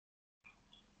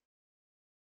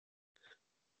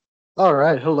All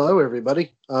right. Hello,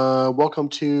 everybody. Welcome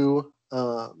to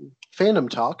Fandom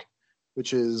Talk,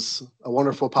 which is a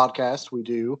wonderful podcast we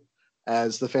do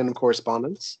as the fandom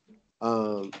correspondents.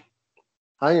 Um,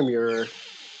 I am your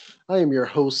I am your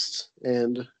host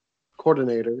and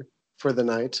coordinator for the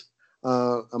night.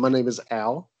 My name is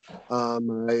Al.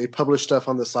 I publish stuff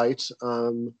on the site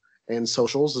and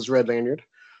socials as Red Lanyard.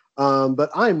 But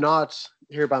I'm not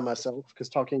here by myself because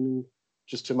talking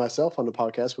just to myself on the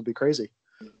podcast would be crazy.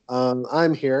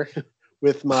 I'm here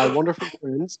with my wonderful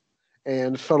friends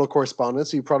and fellow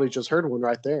correspondents. You probably just heard one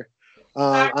right there.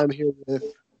 I'm here with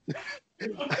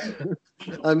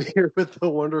I'm here with the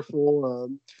wonderful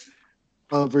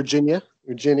Virginia.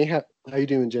 Jenny, how you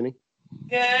doing, Jenny?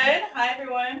 Good. Hi,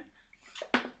 everyone.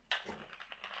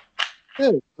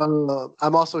 Good.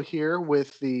 I'm also here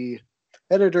with the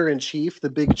editor in chief, the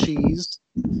Big Cheese,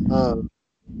 uh,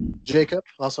 Jacob,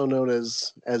 also known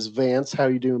as Vance. How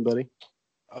you doing, buddy?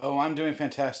 Oh, I'm doing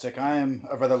fantastic. I am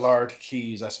a rather large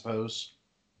cheese, I suppose.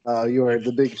 You are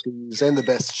the Big Cheese and the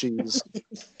best cheese.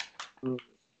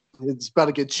 It's about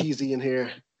to get cheesy in here.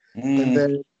 And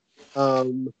then,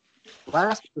 um,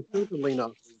 last but certainly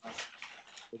not least,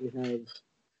 we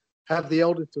have the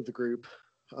eldest of the group,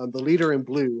 the leader in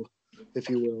blue, if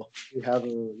you will. We have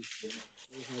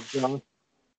John,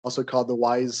 also called the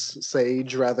wise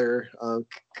sage, rather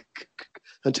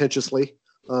contentiously.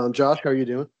 Josh, how are you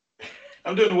doing?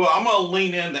 I'm doing well. I'm gonna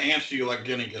lean in to answer you like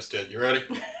Jenny just did. You ready?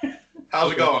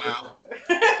 How's it going, Al?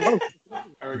 Oh,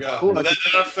 There we go. cool. Did that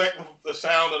affect the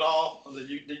sound at all?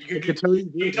 I could tell you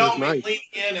You it was told me nice. leaning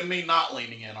in and me not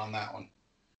leaning in on that one.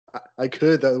 I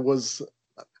could. That was.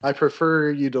 I prefer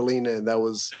you to lean in. That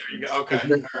was There you go. Okay. a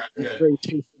very, All right. a Good. very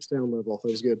tasty sound level.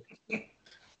 That was good.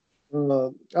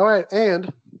 All right,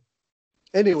 and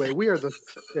anyway, we are the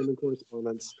fandom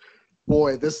correspondents.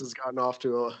 Boy, this has gotten off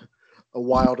to a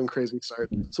wild and crazy start.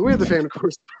 So we're the fandom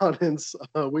correspondents.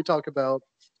 We talk about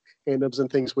fandoms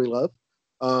and things we love.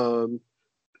 Um,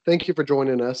 Thank you for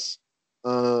joining us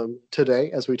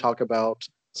today as we talk about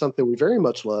something we very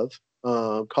much love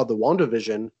called the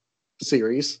WandaVision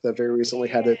series that very recently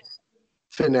had its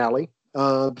finale.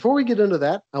 Before we get into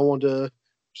that, I want to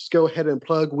just go ahead and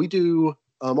plug. We do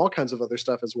all kinds of other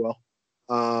stuff as well.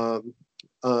 Um,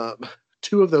 um,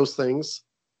 Two of those things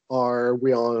are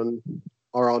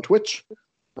on Twitch.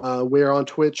 We are on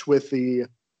Twitch with the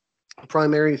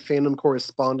primary fandom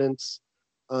correspondence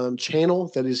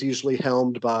channel that is usually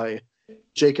helmed by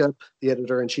Jacob, the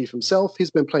editor in chief himself.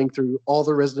 He's been playing through all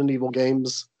the Resident Evil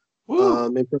games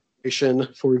in preparation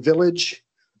for Village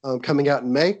coming out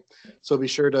in May. So be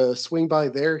sure to swing by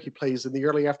there. He plays in the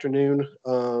early afternoon,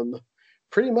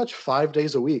 pretty much 5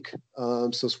 days a week.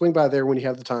 So swing by there when you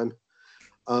have the time.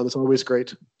 It's always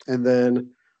great. And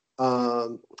then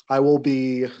I will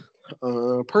be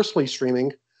personally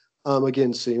streaming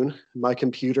again soon. My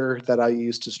computer that I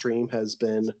use to stream has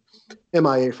been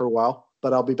MIA for a while,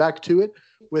 but I'll be back to it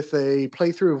with a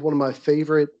playthrough of one of my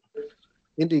favorite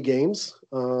indie games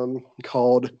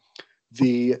called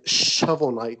the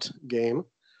Shovel Knight game.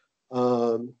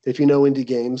 If you know indie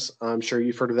games, I'm sure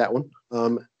you've heard of that one.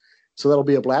 So that'll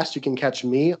be a blast. You can catch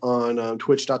me on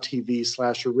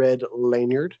twitch.tv/Red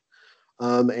Lanyard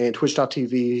and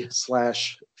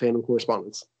twitch.tv/Fandom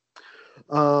Correspondence.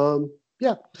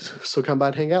 Yeah, so come by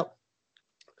and hang out.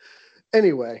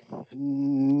 Anyway,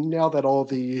 now that all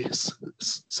the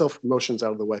self promotion's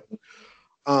out of the way,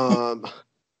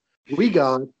 we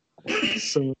got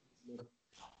some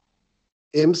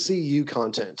MCU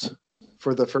content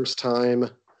for the first time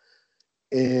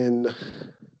in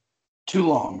Too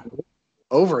long.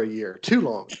 over a year. Too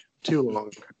long. Too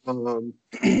long.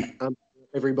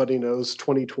 Everybody knows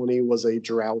 2020 was a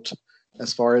drought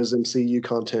as far as MCU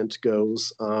content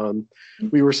goes.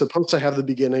 We were supposed to have the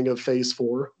beginning of Phase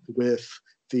 4 with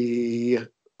the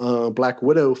Black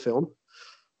Widow film,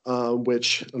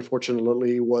 which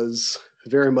unfortunately was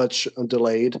very much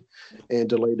delayed and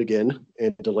delayed again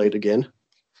and delayed again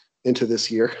into this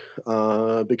year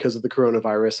because of the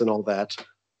coronavirus and all that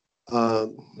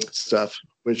stuff,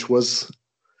 which was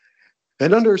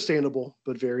an understandable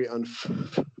but very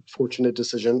unfortunate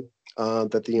decision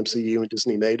that the MCU and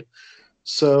Disney made.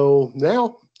 So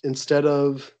now, instead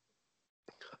of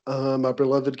my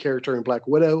beloved character in Black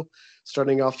Widow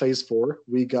starting off Phase 4,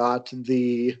 we got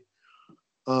the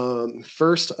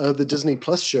first of the Disney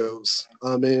Plus shows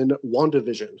in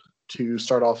WandaVision to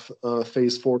start off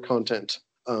Phase 4 content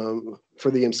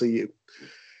for the MCU.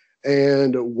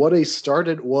 And what a start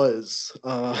it was.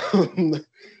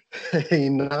 A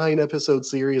 9-episode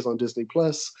series on Disney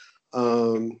Plus.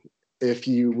 If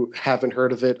you haven't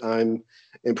heard of it, I'm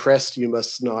impressed. You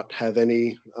must not have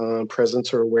any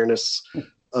presence or awareness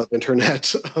of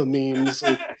internet memes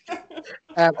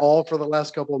at all for the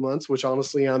last couple of months, which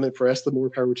honestly I'm impressed. The more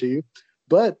power to you.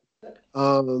 But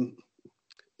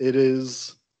it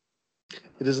is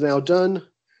now done.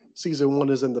 Season 1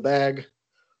 is in the bag,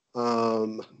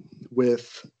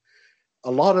 with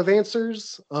a lot of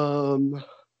answers, a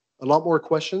lot more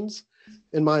questions,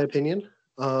 in my opinion.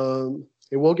 And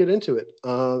we'll get into it.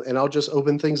 And I'll just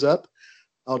open things up.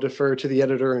 I'll defer to the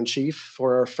editor-in-chief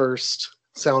for our first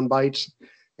soundbite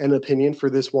and opinion for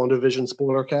this WandaVision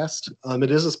spoiler cast.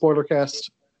 It is a spoiler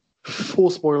cast. Full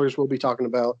spoilers we'll be talking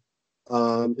about.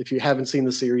 If you haven't seen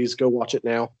the series, go watch it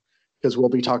now, because we'll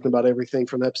be talking about everything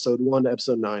from episode 1 to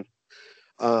episode 9.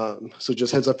 So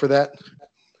just heads up for that.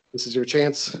 This is your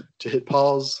chance to hit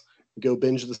pause, go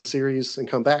binge the series, and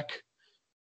come back.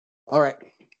 All right.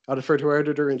 I'll defer to our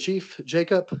editor-in-chief,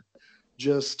 Jacob.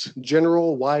 Just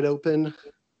general, wide open.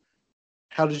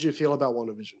 How did you feel about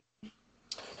WandaVision?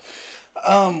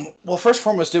 Well, first and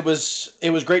foremost, it was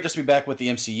great just to be back with the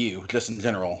MCU, just in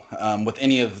general, with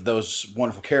any of those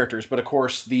wonderful characters. But of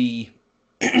course,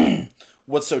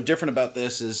 what's so different about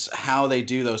this is how they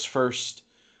do those first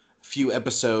few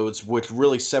episodes, which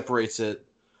really separates it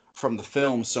from the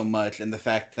film so much, and the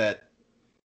fact that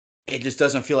it just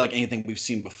doesn't feel like anything we've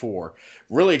seen before.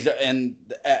 Really,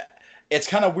 and it's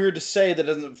kind of weird to say that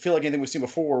it doesn't feel like anything we've seen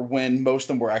before when most of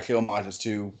them were actually homages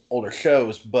to older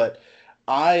shows, but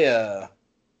I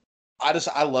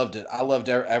loved it. I loved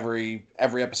every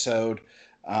episode.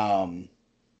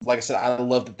 Like I said, I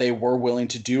love that they were willing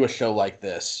to do a show like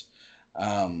this.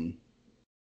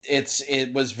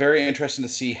 It was very interesting to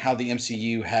see how the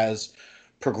MCU has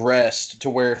progressed to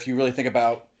where, if you really think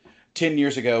about 10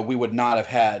 years ago, we would not have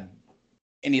had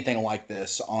anything like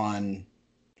this on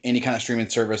any kind of streaming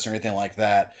service or anything like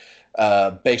that,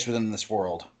 based within this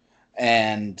world.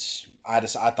 And I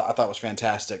thought it was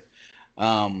fantastic.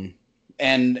 And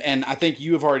I think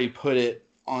you have already put it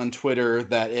on Twitter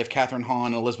that if Catherine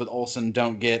Hahn and Elizabeth Olsen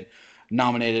don't get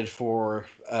nominated for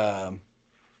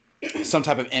some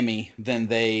type of Emmy, then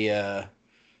the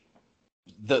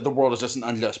world is just an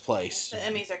unjust place. The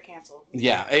Emmys are canceled.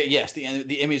 Yeah, yes, the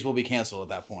Emmys will be canceled at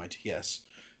that point. Yes,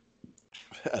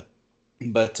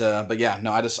 but yeah,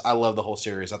 no, I love the whole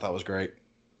series. I thought it was great.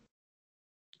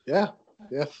 Yeah,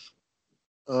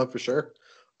 for sure.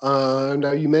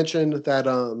 Now you mentioned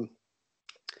that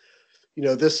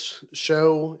this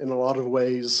show in a lot of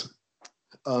ways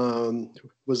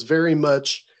was very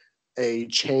much a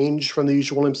change from the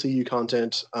usual MCU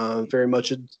content, very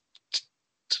much a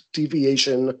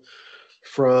deviation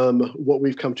from what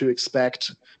we've come to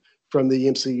expect from the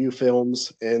MCU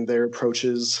films and their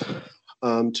approaches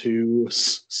to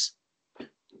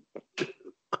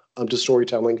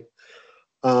storytelling.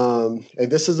 And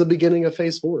this is the beginning of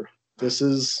Phase 4.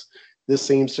 This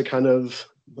seems to kind of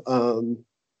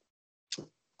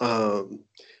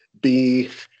be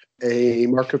a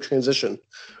mark of transition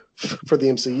for the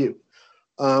MCU.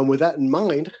 With that in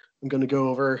mind, I'm going to go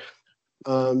over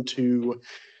to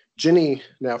Jenny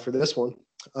now for this one.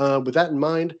 With that in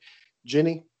mind,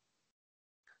 Jenny,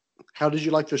 how did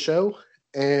you like the show?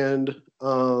 And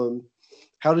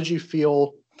how did you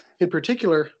feel in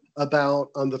particular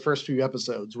about the first few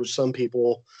episodes, which some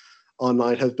people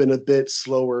online have been a bit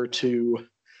slower to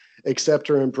accept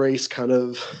or embrace, kind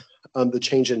of the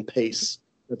change in pace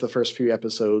that the first few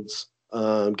episodes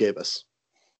gave us?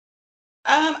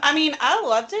 I mean, I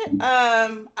loved it.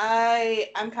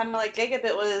 I'm kind of like Jacob.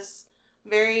 It was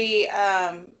very,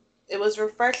 it was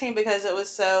refreshing because it was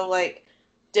so like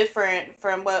different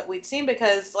from what we'd seen,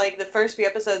 because like the first few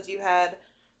episodes you had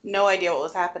no idea what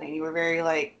was happening. You were very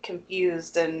like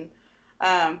confused, and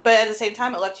but at the same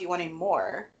time it left you wanting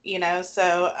more,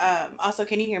 so also,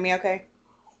 can you hear me okay?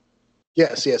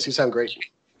 Yes, you sound great.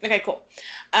 Okay, cool.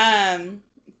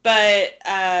 But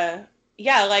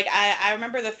yeah, like I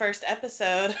remember the first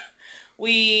episode,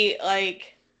 we were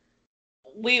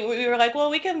like, well,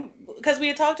 we can, because we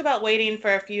had talked about waiting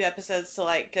for a few episodes to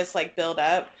like just like build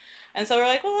up, and so we're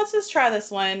like, well, let's just try this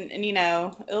one, and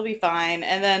it'll be fine.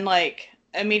 And then like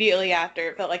immediately after,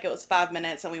 it felt like it was 5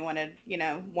 minutes, and we wanted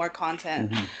more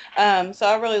content. Mm-hmm. So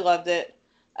I really loved it.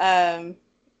 I'm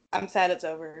sad it's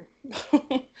over.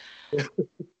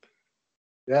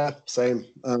 Yeah, same.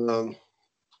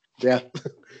 Yeah,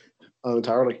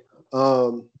 entirely.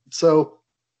 So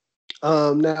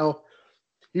now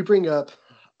you bring up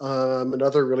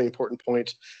another really important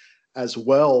point as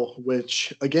well,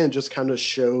 which again just kind of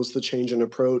shows the change in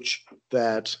approach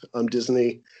that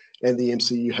Disney and the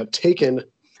MCU have taken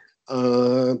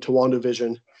to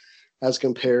WandaVision as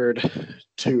compared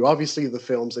to obviously the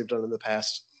films they've done in the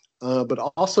past, but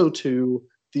also to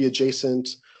the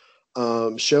adjacent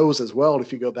shows as well.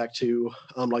 If you go back to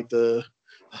like the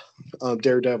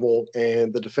Daredevil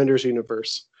and the Defenders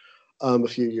universe a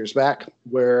few years back,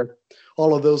 where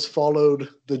all of those followed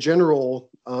the general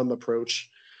approach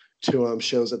to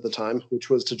shows at the time, which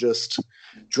was to just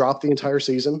drop the entire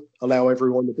season, allow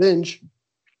everyone to binge.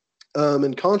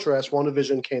 In contrast,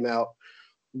 WandaVision came out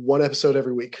one episode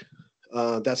every week.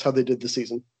 That's how they did the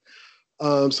season.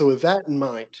 So with that in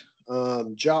mind,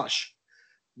 Josh,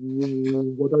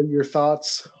 what are your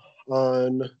thoughts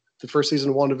on the first season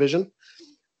of WandaVision?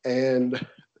 And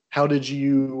how did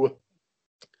you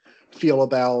feel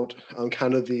about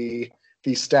kind of the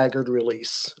staggered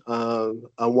release on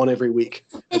one every week,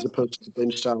 as opposed to the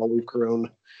binge style we've grown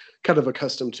kind of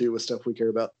accustomed to with stuff we care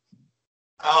about?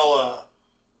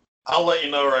 I'll let you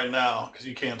know right now, because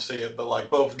you can't see it, but like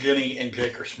both Jenny and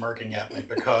Jake are smirking at me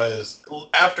because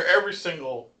after every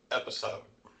single episode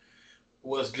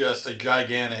was just a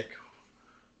gigantic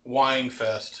whine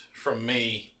fest from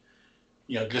me,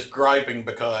 just griping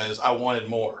because I wanted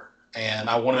more. And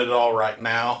I wanted it all right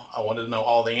now. I wanted to know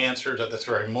all the answers at this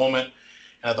very moment.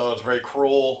 And I thought it was very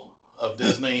cruel of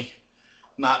Disney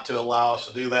not to allow us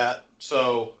to do that.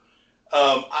 So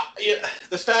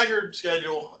the staggered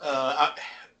schedule,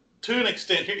 to an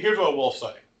extent, here's what I will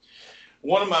say.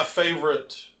 One of my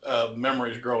favorite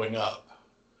memories growing up,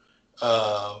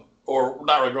 or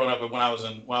not really growing up, but when I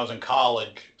was in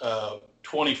college,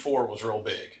 24 was real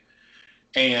big,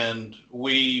 and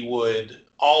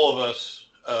all of us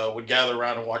would gather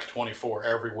around and watch 24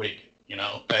 every week. And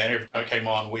every time it came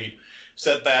on, we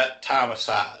set that time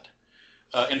aside.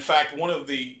 In fact, one of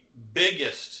the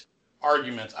biggest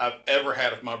arguments I've ever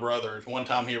had with my brother is one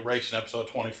time he erased an episode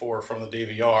 24 from the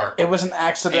DVR. It was an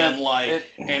accident.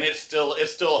 And it's still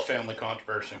a family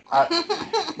controversy. But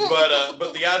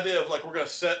the idea of like we're going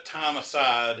to set time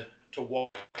aside to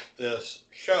watch this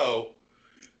show,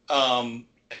 as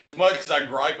much as I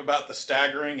gripe about the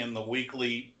staggering and the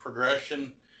weekly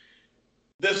progression,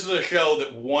 this is a show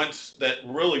that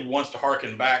really wants to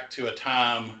harken back to a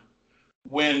time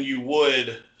when you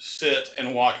would sit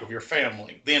and watch with your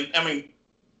family. I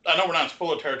know we're not in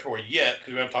spoiler territory yet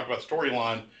because we haven't talked about the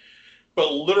storyline,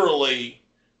 but literally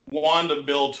Wanda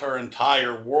builds her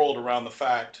entire world around the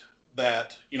fact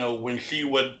that, when she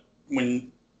was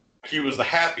the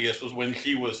happiest was when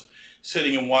she was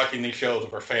sitting and watching these shows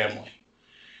with her family.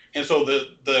 And so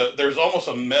there's almost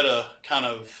a meta kind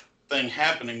of thing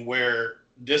happening where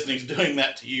Disney's doing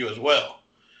that to you as well.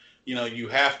 You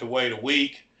have to wait a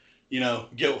week,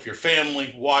 get with your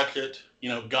family, watch it.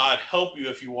 God help you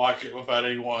if you watch it without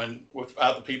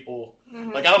the people.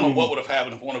 Mm-hmm. Like, I don't know what would have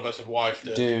happened if one of us had watched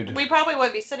it. Dude. We probably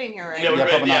wouldn't be sitting here right now.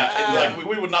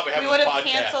 We would not be having a podcast. We would have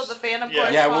canceled the Phantom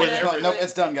Correspondent. Yeah, nope,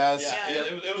 it's done, guys.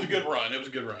 It was a good run. It was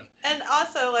a good run. And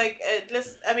also,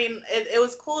 it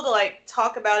was cool to,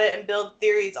 talk about it and build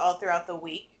theories all throughout the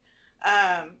week.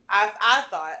 I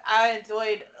thought I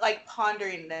enjoyed,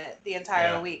 pondering the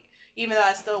entire week, even though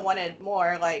I still wanted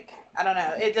more. I don't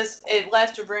know. It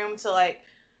left room to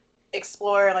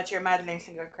explore and let your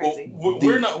imagination go crazy. Well,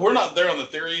 we're not there on the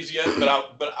theories yet,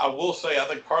 but I will say I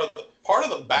think part of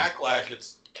the backlash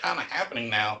that's kind of happening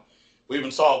now. We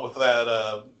even saw it with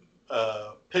that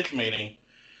pitch meeting.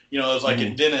 It's like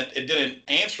it didn't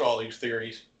answer all these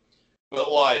theories, but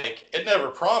it never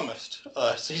promised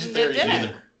season theories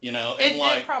either. It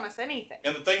didn't promise anything.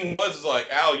 And the thing was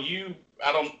Al,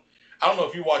 I don't know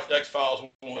if you watched X-Files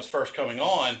when it was first coming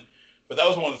on, but that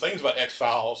was one of the things about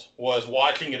X-Files was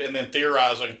watching it and then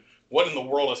theorizing what in the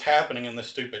world is happening in this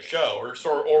stupid show,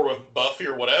 or with Buffy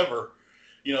or whatever.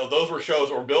 Those were shows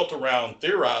that were built around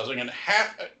theorizing, and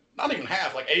not even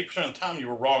half, 80% of the time you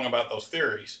were wrong about those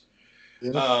theories.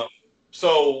 Yeah.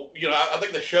 I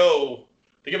think the show,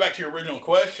 to get back to your original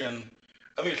question,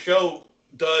 I think the show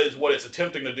does what it's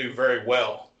attempting to do very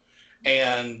well.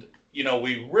 And,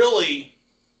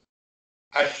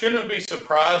 I shouldn't be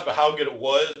surprised by how good it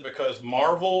was, because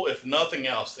Marvel, if nothing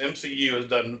else, the MCU has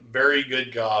done very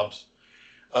good jobs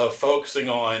of focusing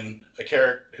on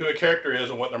who a character is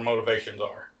and what their motivations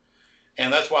are.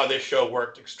 And that's why this show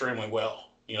worked extremely well.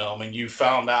 You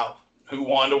found out who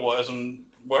Wanda was and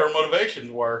what her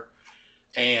motivations were.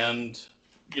 And,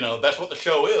 that's what the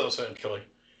show is, essentially.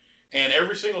 And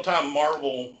every single time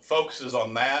Marvel focuses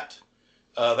on that,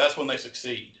 that's when they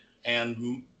succeed.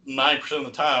 And 90% of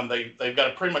the time, they've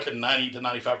got pretty much a 90 to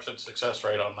 95% success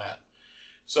rate on that.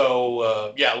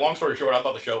 So, long story short, I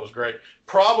thought the show was great.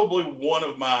 Probably one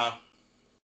of my...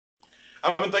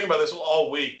 I've been thinking about this all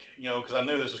week, because I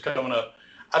knew this was coming up.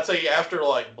 I'd say after,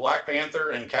 Black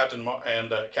Panther and Captain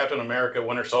America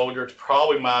Winter Soldier, it's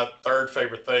probably my third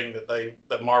favorite thing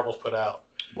that Marvel's put out.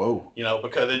 Whoa.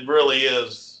 Because it really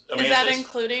is... I mean, is that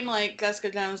including like Jessica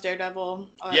Jones, Daredevil?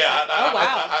 Yeah, Oh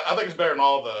wow. I think it's better than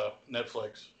all the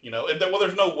Netflix. You know, well,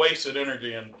 there's no wasted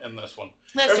energy in this one.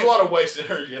 There's a lot of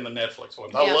wasted energy in the Netflix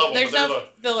ones. I love them. There's no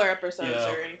filler episodes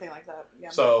or anything like that. Yeah.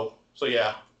 So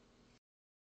yeah.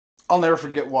 I'll never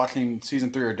forget watching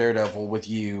season 3 of Daredevil with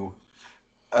you,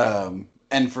 and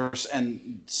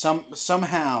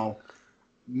somehow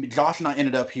Josh and I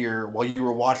ended up here while you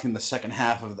were watching the second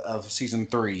half of season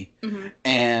 3,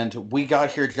 and we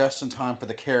got here just in time for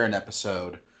the Karen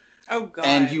episode. Oh god!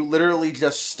 And you literally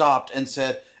just stopped and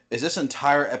said, "Is this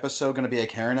entire episode going to be a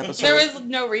Karen episode?" There was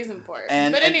no reason for it.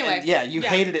 But anyway, you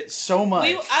hated it so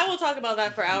much. I will talk about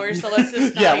that for hours. So let's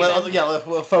just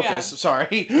we'll focus. Yeah.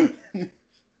 Sorry.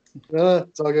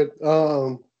 It's all good.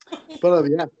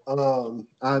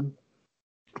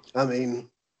 I mean,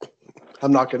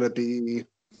 I'm not going to be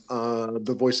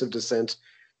the voice of dissent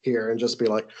here and just be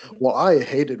like, well, I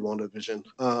hated WandaVision.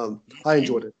 I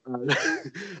enjoyed it.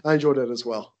 I enjoyed it as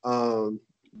well.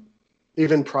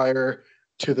 Even prior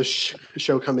to the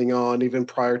show coming on, even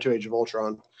prior to Age of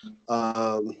Ultron,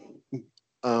 Wanda,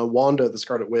 the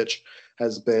Scarlet Witch,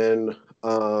 has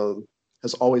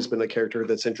always been a character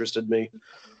that's interested me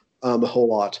a whole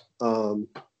lot.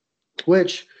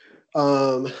 Which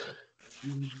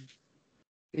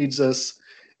leads us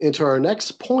into our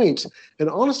next point. And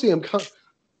honestly, this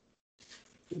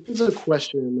is a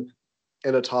question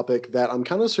and a topic that I'm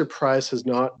kind of surprised has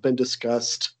not been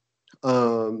discussed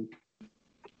a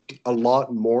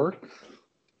lot more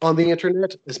on the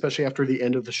internet, especially after the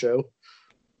end of the show.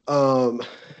 Again,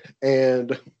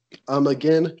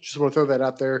 just want to throw that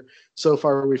out there. So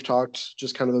far, we've talked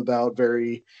just kind of about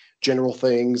very general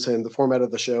things and the format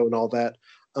of the show and all that.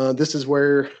 This is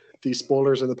where the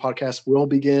spoilers in the podcast will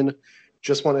begin.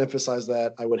 Just want to emphasize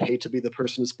that I would hate to be the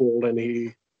person who spoiled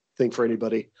anything for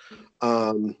anybody.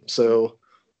 So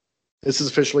this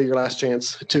is officially your last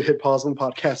chance to hit pause on the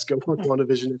podcast, go watch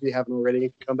WandaVision if you haven't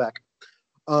already, come back.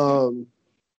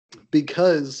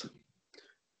 Because,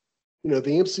 you know,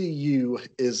 the MCU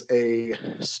is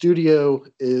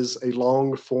a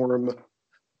long-form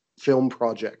film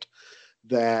project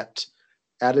that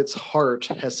at its heart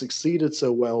has succeeded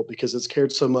so well because it's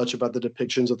cared so much about the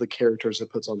depictions of the characters it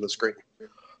puts on the screen.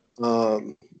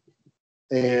 The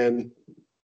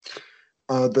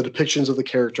depictions of the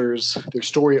characters, their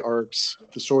story arcs,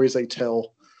 the stories they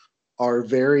tell are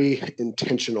very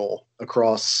intentional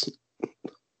across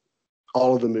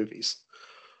all of the movies.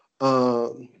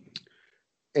 And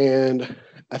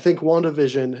I think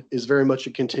WandaVision is very much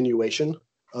a continuation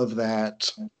of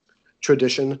that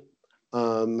tradition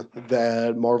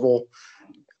that Marvel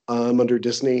under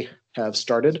Disney have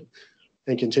started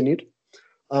and continued.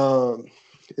 And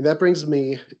that brings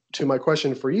me to my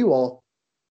question for you all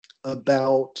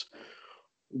about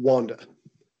Wanda.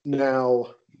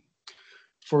 Now,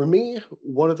 for me,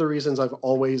 one of the reasons I've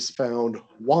always found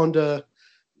Wanda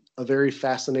a very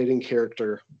fascinating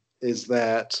character is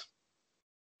that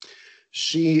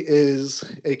she is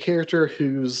a character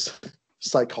whose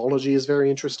psychology is very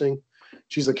interesting.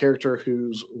 She's a character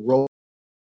whose role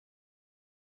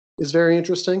is very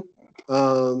interesting.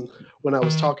 When I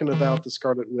was talking about the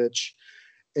Scarlet Witch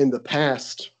in the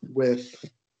past with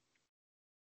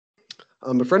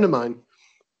a friend of mine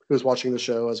who was watching the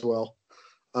show as well,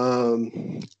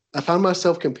 I found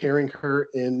myself comparing her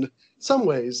in some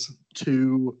ways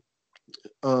to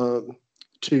the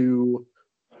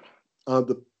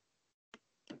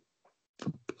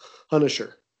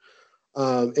Punisher,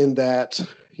 in that,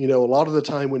 you know, a lot of the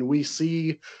time when we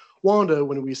see Wanda,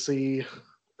 when we see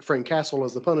Frank Castle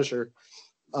as the Punisher,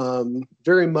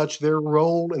 very much their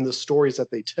role in the stories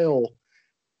that they tell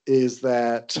is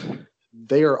that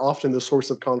they are often the source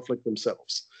of conflict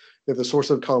themselves. They're the source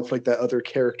of conflict that other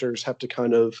characters have to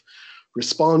kind of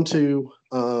respond to.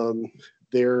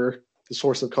 They're the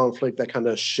source of conflict that kind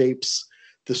of shapes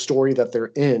the story that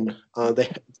they're in.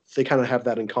 They kind of have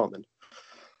that in common.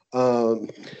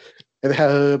 And they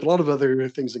have a lot of other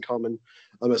things in common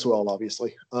as well,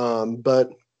 obviously.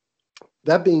 But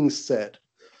that being said,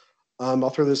 I'll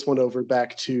throw this one over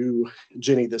back to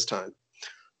Jenny this time.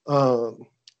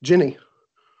 Jenny,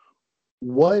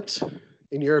 what,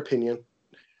 in your opinion,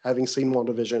 having seen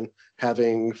WandaVision,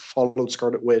 having followed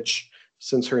Scarlet Witch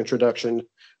since her introduction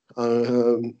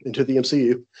into the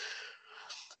MCU,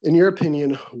 in your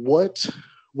opinion, what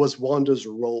was Wanda's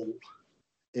role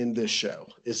in this show?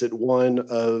 Is it one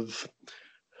of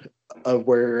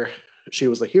where she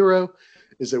was a hero?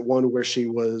 Is it one where she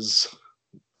was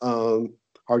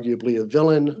arguably a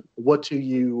villain? What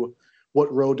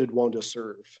role did Wanda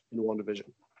serve in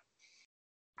WandaVision?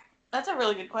 That's a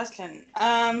really good question.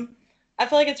 I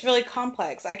feel like it's really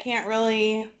complex. I can't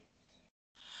really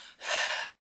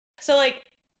So, like,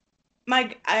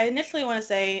 I initially want to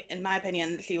say, in my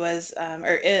opinion, she was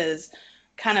or is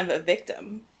kind of a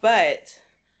victim, but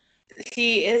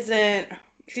she isn't.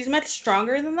 She's much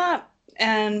stronger than that.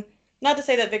 And not to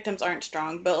say that victims aren't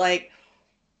strong, but like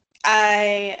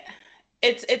I,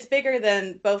 it's bigger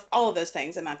than both all of those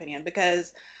things in my opinion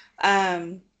because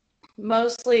um,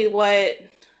 mostly what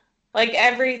like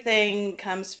everything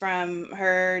comes from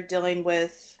her dealing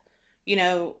with, you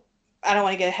know, I don't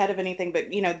want to get ahead of anything,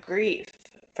 but grief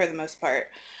for the most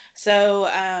part.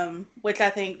 So, which I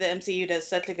think the MCU does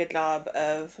such a good job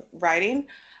of writing.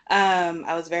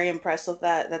 I was very impressed with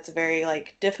that. That's a very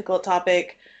like difficult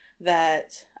topic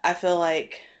that I feel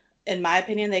like, in my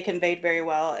opinion, they conveyed very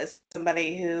well as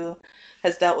somebody who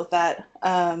has dealt with that.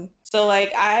 So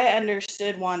like I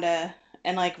understood Wanda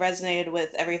and like resonated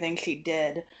with everything she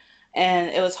did and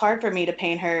it was hard for me to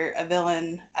paint her a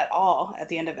villain at all at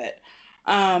the end of it.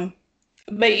 Um,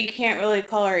 but you can't really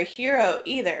call her a hero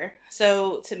either.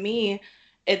 So to me,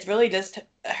 it's really just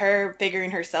her figuring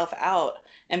herself out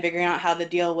and figuring out how to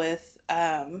deal with,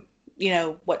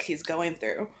 what she's going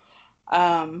through.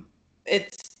 Um,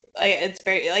 it's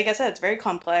very, like I said, it's very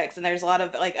complex, and there's a lot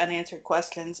of like unanswered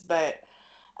questions. But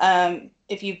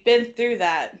if you've been through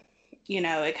that,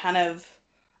 it kind of,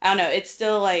 I don't know, it's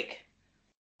still like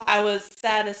I was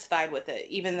satisfied with it,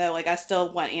 even though like I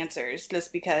still want answers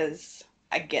just because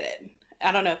I get it.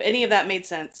 I don't know if any of that made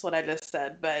sense what I just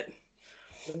said, but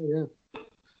Oh,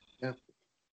 yeah.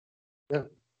 Yeah.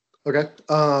 Okay.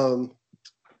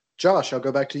 Josh, I'll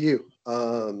go back to you.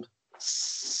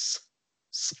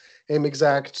 Same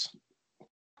exact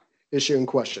issue and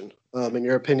question. In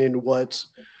your opinion, what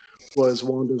was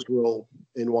Wanda's role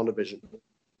in WandaVision?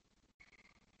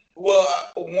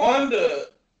 Well, Wanda,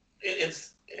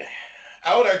 it's.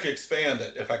 I would actually expand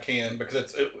it if I can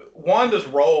because Wanda's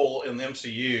role in the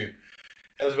MCU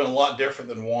has been a lot different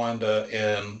than Wanda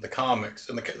in the comics,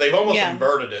 and they've almost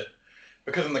inverted it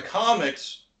because in the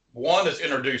comics, Wanda's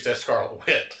introduced as Scarlet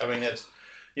Witch. I mean, it's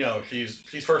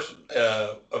she's first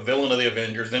a villain of the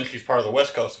Avengers, then she's part of the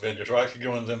West Coast Avengers. Right? She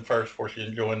joins them first before she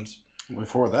joins.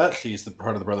 Before that, she's the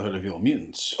part of the Brotherhood of Evil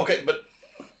Mutants. Okay, but.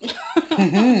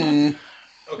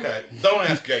 Okay, don't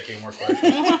ask Jake any more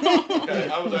questions. Okay,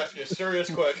 I was asking a serious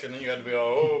question, and you had to be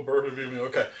Brotherhood of Evil.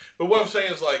 Okay, but what I'm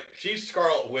saying is like she's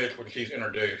Scarlet Witch when she's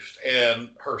introduced,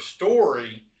 and her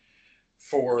story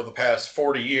for the past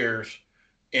 40 years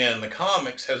in the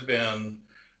comics has been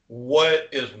what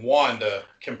is Wanda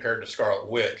compared to Scarlet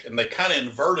Witch, and they kind of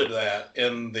inverted that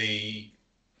in the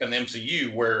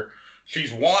MCU where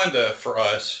she's Wanda for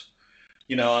us,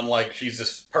 and like she's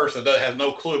this person that has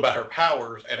no clue about her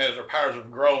powers, and as her powers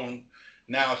have grown,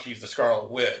 now she's the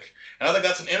Scarlet Witch. And I think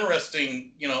that's an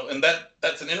interesting, and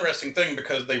that's an interesting thing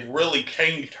because they've really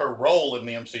changed her role in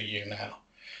the MCU now.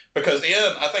 Because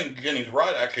I think Jenny's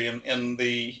right actually in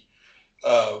the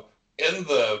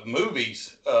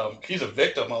movies, she's a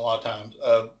victim a lot of times,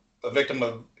 a victim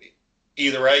of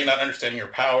either A, not understanding her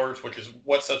powers, which is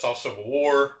what sets off Civil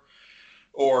War,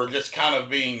 or just kind of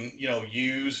being,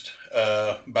 used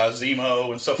by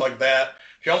Zemo and stuff like that.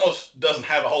 She almost doesn't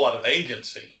have a whole lot of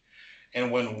agency.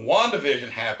 And when WandaVision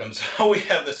happens, we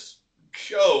have this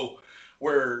show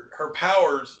where her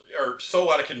powers are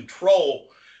so out of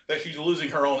control that she's losing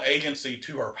her own agency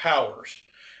to her powers.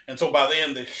 And so by the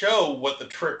end of the show, what the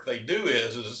trick they do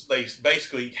is they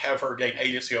basically have her gain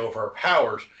agency over her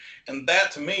powers. And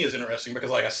that to me is interesting because,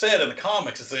 like I said, in the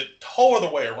comics, it's the whole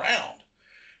other way around.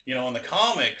 In the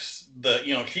comics,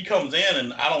 she comes in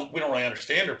and we don't really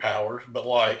understand her powers, but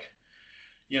like,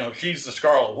 she's the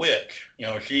Scarlet Witch.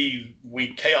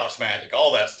 We chaos magic,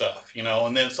 all that stuff.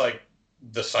 And then it's like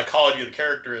the psychology of the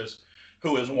character is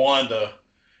who is Wanda,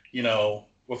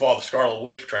 with all the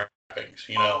Scarlet Witch trappings.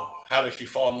 How does she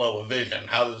fall in love with Vision?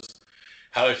 How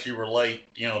does she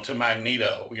relate, to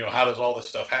Magneto? How does all this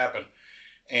stuff happen?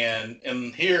 And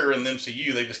here in the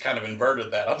MCU, they just kind of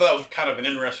inverted that. I thought that was kind of an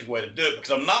interesting way to do it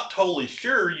because I'm not totally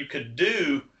sure you could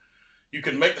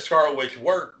make the Scarlet Witch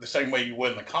work the same way you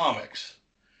would in the comics.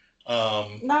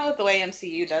 Not with the way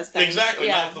MCU does things. Exactly,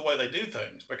 not with the way they do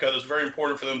things because it's very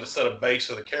important for them to set a base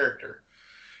of the character.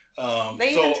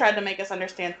 They even tried to make us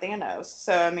understand Thanos.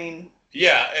 So I mean.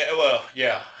 Yeah, well,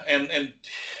 yeah, but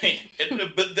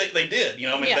they did.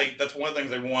 That's one of the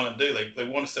things they want to do. They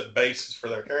want to set bases for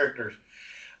their characters.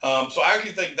 So I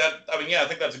actually think that, I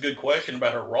think that's a good question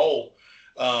about her role.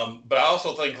 But I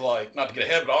also think, like, not to get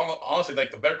ahead, but I honestly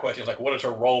think the better question is, like, what is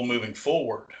her role moving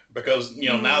forward? Because,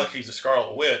 now that she's a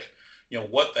Scarlet Witch,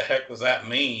 what the heck does that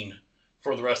mean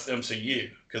for the rest of the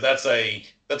MCU? Because that's a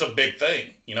big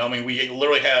thing. We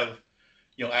literally have,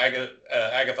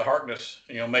 Agatha Harkness,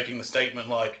 making the statement,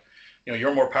 like,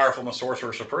 you're more powerful than the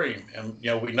Sorcerer Supreme. And,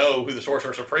 we know who the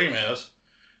Sorcerer Supreme is.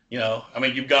 I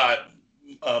mean, you've got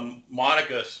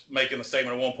Monica making the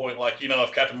statement at one point, like,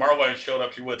 if Captain Marvel hadn't showed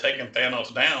up, she would have taken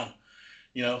Thanos down.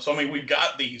 So, I mean, we've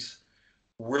got these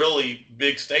really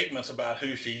big statements about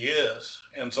who she is.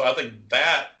 And so I think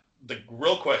that the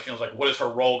real question is, like, what is her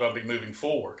role going to be moving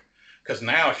forward? Because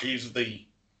now she's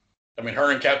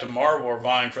her and Captain Marvel are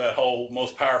vying for that whole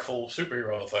most powerful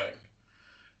superhero thing.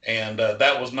 And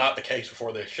that was not the case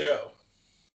before this show.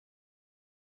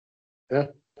 Yeah.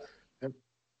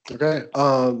 Okay.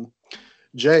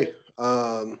 Jay,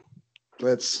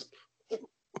 let's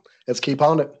keep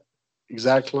on it.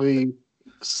 Exactly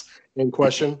in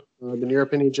question. In your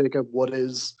opinion, Jacob, what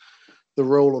is the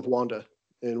role of Wanda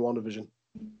in WandaVision?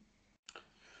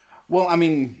 Well, I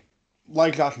mean,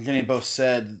 like Josh and Jenny both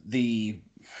said, the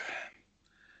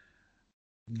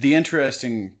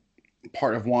interesting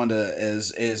part of Wanda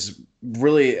is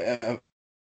really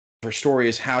her story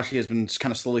is how she has been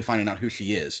kind of slowly finding out who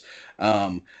she is.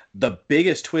 The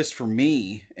biggest twist for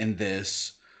me in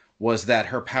this was that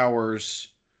her powers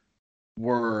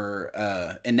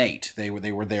were innate. They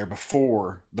were there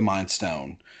before the Mind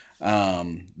Stone.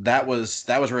 That was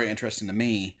very interesting to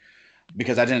me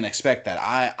because I didn't expect that.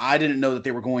 I didn't know that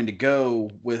they were going to go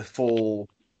with full.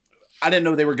 I didn't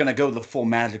know they were going to go the full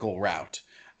magical route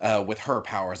with her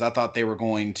powers. I thought they were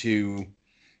going to.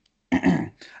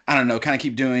 I don't know, kind of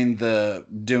keep doing the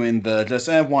just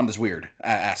Wanda's weird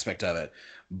aspect of it,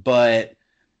 but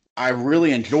I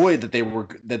really enjoyed that they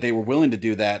were willing to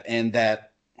do that, and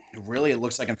that really it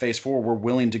looks like in Phase 4 we're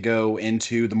willing to go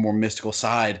into the more mystical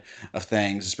side of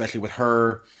things, especially with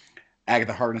her,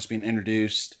 Agatha Harkness being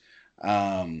introduced.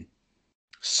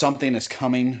 Something is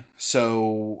coming,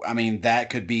 so I mean that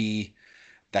could be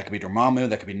Dormammu,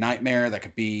 that could be Nightmare, that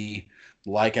could be,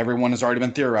 like everyone has already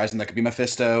been theorizing, that could be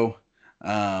Mephisto.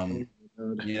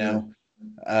 Yeah,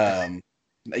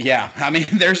 I mean,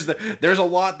 there's a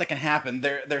lot that can happen.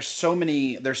 There's so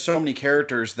many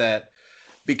characters that,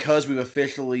 because we've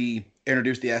officially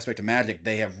introduced the aspect of magic,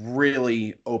 they have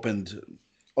really opened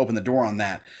the door on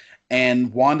that,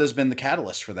 and Wanda's been the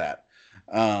catalyst for that.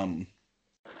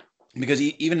 Because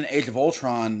even in Age of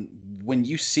Ultron, when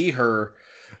you see her,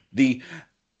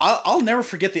 I'll never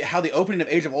forget how the opening of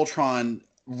Age of Ultron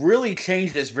really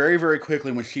changed this very, very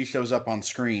quickly when she shows up on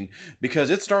screen,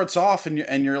 because it starts off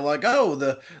and you're like, oh,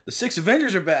 the Six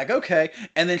Avengers are back, okay,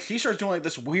 and then she starts doing like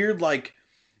this weird like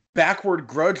backward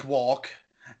grudge walk,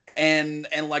 and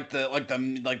like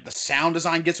the sound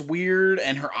design gets weird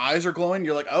and her eyes are glowing.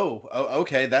 You're like, oh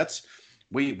okay, that's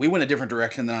we went a different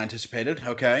direction than I anticipated.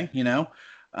 Okay, and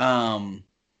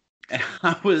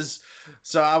I was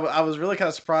really kind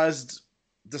of surprised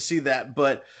to see that,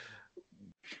 but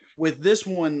with this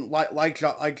one, like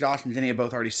Josh and Jenny have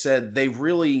both already said, they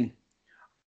really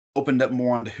opened up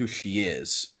more onto who she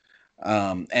is,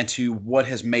 and to what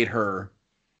has made her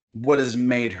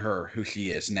who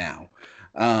she is now.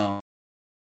 Of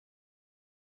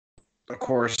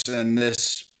course, and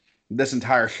this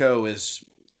entire show is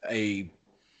a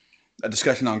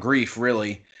discussion on grief,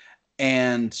 really,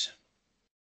 and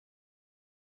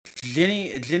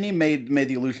Jenny made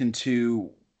the allusion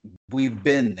to, we've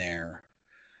been there.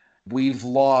 We've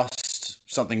lost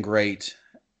something great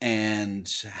and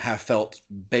have felt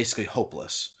basically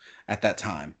hopeless at that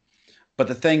time. But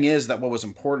the thing is that what was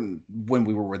important when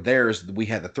we were there is that we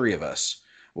had the three of us.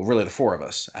 Well, really the four of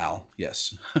us, Al,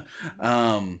 yes.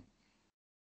 But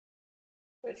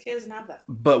she doesn't have that.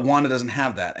 But Wanda doesn't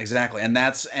have that, exactly. And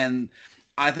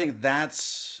I think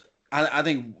I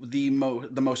think the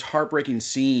most heartbreaking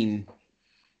scene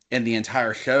in the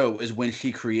entire show is when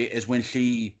she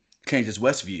changes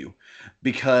Westview,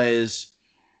 because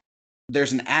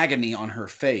there's an agony on her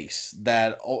face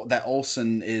that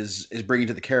Olsen is bringing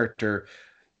to the character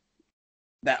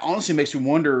that honestly makes me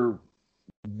wonder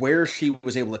where she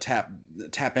was able to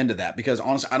tap into that, because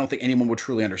honestly I don't think anyone would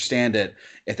truly understand it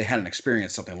if they hadn't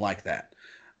experienced something like that.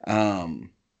 The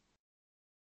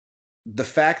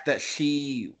fact that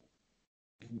she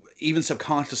even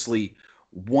subconsciously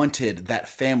wanted that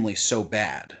family so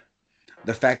bad,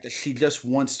 the fact that she just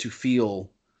wants to feel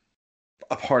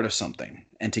a part of something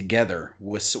and together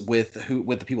with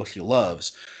the people she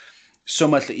loves, so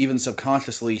much that even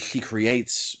subconsciously she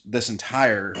creates this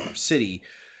entire city,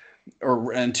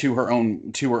 and to her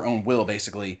own will,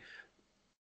 basically.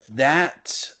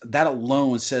 That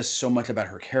alone says so much about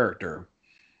her character,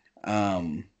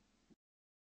 and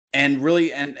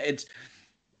it's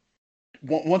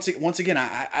once again,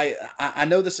 I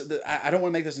know this. I don't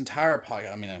want to make this entire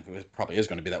podcast. I mean, it probably is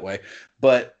going to be that way,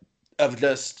 but of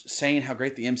just saying how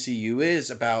great the MCU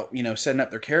is about setting up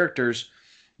their characters.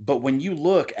 But when you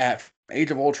look at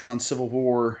Age of Ultron, Civil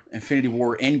War, Infinity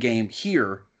War, Endgame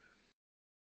here,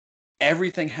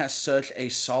 everything has such a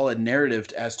solid narrative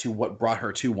as to what brought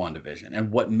her to WandaVision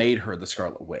and what made her the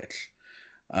Scarlet Witch.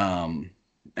 And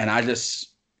I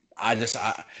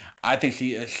think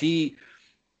she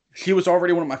was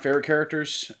already one of my favorite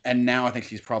characters, and now I think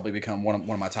she's probably become one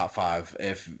of my top five.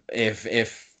 If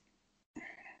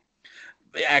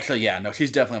actually, yeah, no,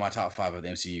 she's definitely my top five of the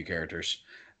MCU characters.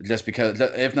 Just because,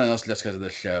 if nothing else, just because of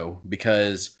this show.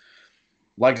 Because,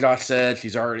 like Josh said,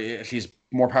 she's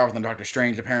more powerful than Doctor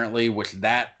Strange apparently, which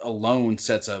that alone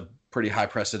sets a pretty high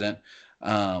precedent.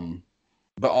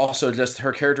 But also just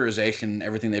her characterization,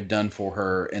 everything they've done for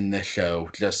her in this show,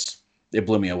 just it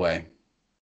blew me away.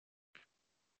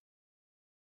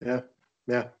 Yeah,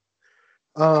 yeah.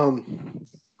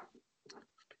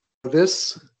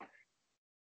 This,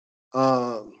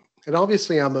 and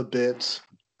obviously I'm a bit,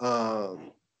 I'm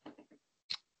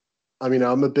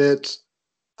a bit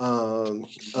of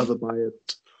a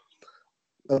biased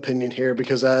opinion here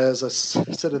because, as I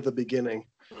said at the beginning,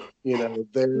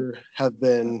 there have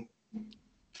been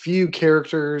few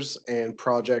characters and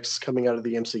projects coming out of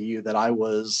the MCU that I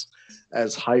was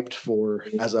as hyped for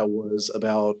as I was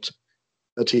about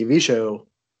a TV show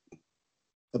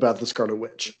about the Scarlet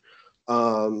Witch.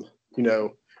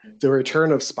 The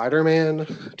return of Spider-Man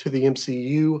to the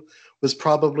MCU was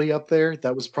probably up there.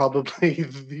 That was probably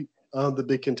the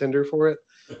big contender for it.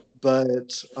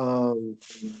 But love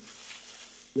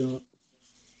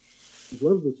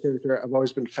this character. I've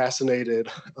always been fascinated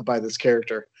by this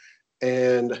character,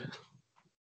 and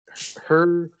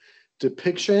her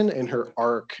depiction and her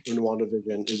arc in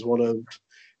WandaVision is one of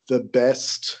the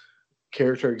best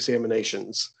character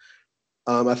examinations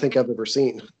I think I've ever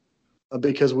seen,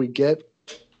 because we get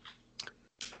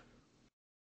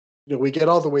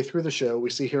all the way through the show. We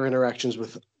see her interactions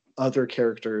with other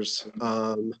characters,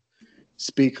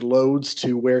 speak loads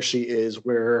to where she is,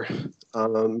 where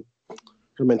her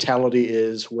mentality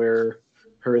is, where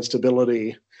her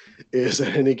instability is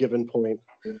at any given point.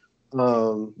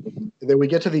 Then we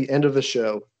get to the end of the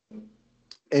show,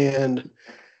 and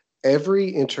every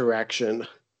interaction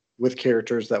with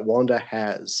characters that Wanda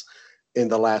has in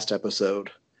the last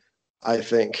episode, I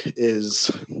think,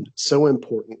 is so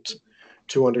important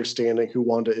to understanding who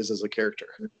Wanda is as a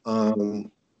character.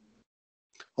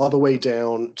 All the way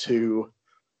down to,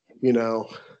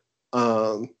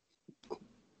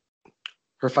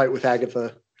 her fight with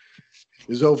Agatha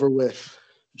is over with.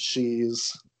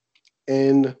 She's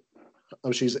in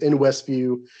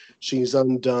Westview. She's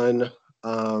undone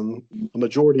a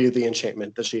majority of the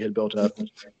enchantment that she had built up,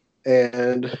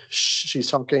 and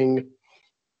she's talking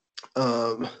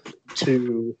to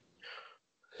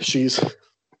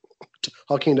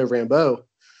Rambeau,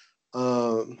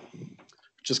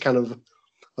 just kind of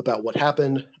about what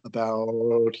happened,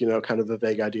 about kind of a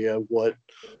vague idea of what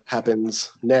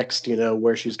happens next,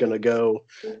 where she's going to go,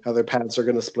 how their paths are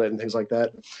going to split, and things like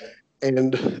that.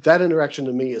 And that interaction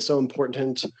to me is so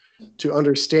important to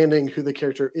understanding who the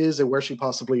character is and where she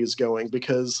possibly is going,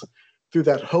 because through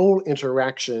that whole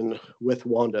interaction with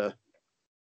Wanda,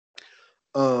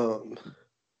 Rambeau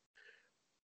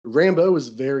is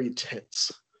very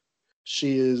tense.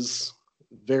 She is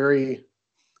very,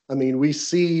 we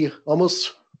see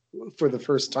almost for the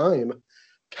first time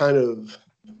kind of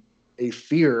a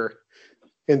fear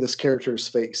in this character's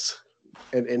face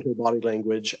and in her body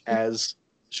language as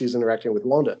she's interacting with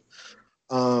Wanda.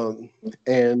 And,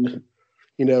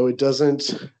 I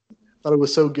thought it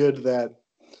was so good that,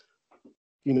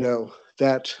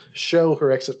 that show,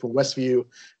 her exit from Westview,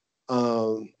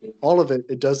 all of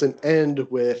it doesn't end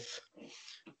with,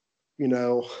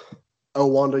 oh,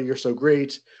 Wanda, you're so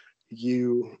great.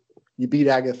 You beat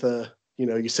Agatha,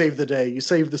 you saved the day, you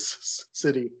saved the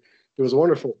city. It was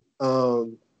wonderful.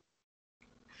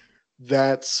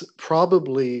 That's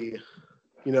probably,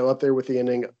 up there with the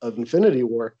ending of Infinity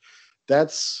War.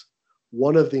 That's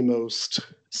one of the most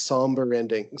somber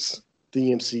endings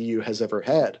the MCU has ever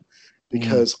had,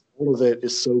 because all of it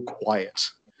is so quiet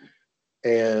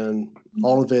and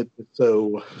all of it is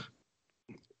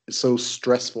so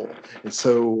stressful and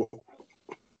so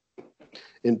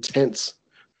intense.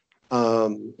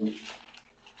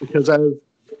 Because as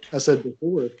I said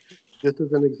before, this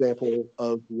is an example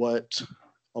of what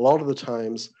a lot of the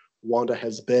times Wanda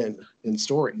has been in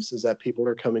stories, is that people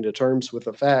are coming to terms with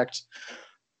the fact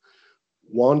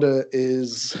Wanda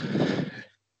is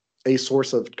a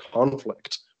source of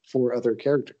conflict for other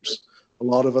characters. A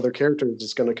lot of other characters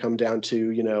is going to come down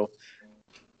to,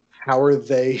 how are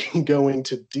they going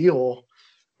to deal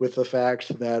with the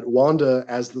fact that Wanda,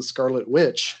 as the Scarlet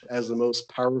Witch, as the most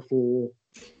powerful,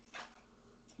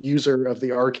 user of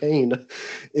the arcane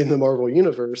in the Marvel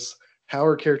Universe, how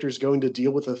are characters going to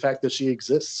deal with the fact that she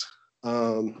exists?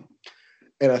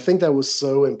 And I think that was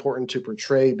so important to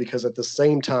portray because at the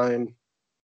same time,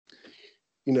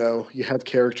 you know, you have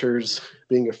characters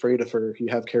being afraid of her. You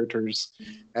have characters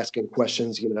asking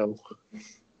questions, you know,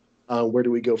 where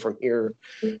do we go from here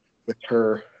with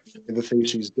her and the things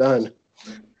she's done?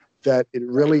 That it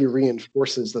really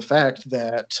reinforces the fact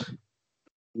that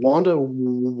Wanda,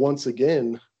 once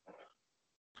again,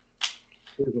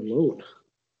 is alone.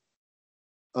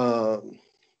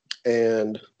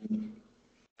 And,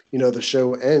 you know, the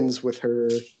show ends with her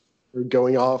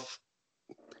going off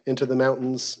into the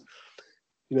mountains.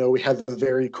 You know, we have a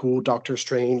very cool Doctor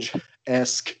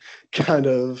Strange-esque kind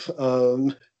of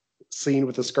scene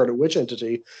with the Scarlet Witch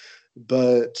entity,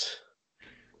 but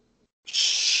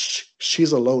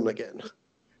she's alone again.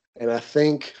 And I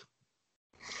think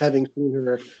having seen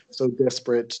her so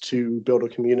desperate to build a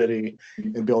community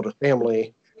and build a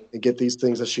family and get these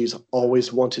things that she's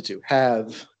always wanted to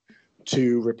have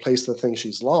to replace the things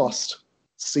she's lost,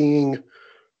 seeing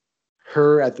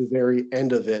her at the very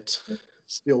end of it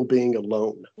still being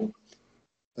alone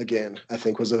again, I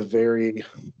think was a very,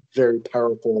 very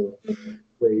powerful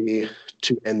way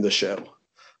to end the show.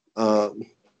 You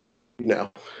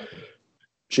know,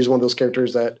 she's one of those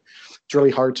characters that it's really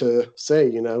hard to say,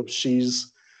 you know,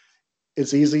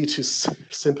 it's easy to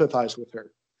sympathize with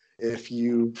her if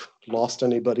you've lost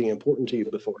anybody important to you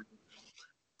before.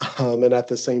 And at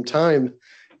the same time,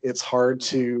 it's hard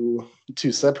to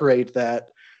separate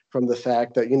that from the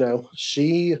fact that, you know,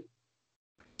 she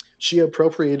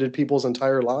appropriated people's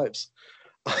entire lives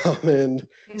and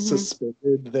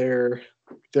suspended their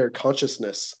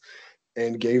consciousness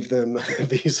and gave them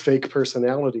these fake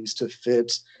personalities to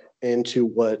fit into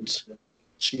what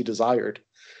she desired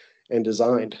and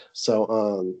designed.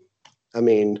 So, I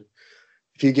mean,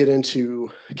 if you get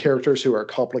into characters who are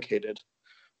complicated,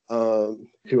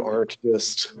 who aren't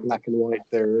just black and white,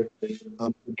 they're a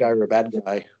good guy or a bad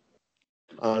guy.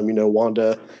 You know,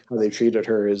 Wanda, how they treated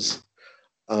her is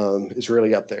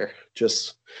really up there.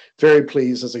 Just very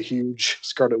pleased as a huge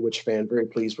Scarlet Witch fan, very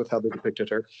pleased with how they depicted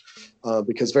her.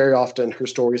 Because very often her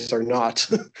stories are not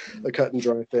a cut and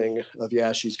dry thing of,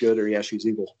 yeah, she's good or yeah, she's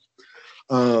evil.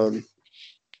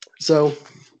 So,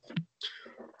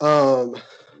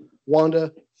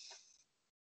 Wanda,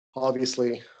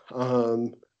 obviously,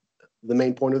 the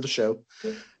main point of the show.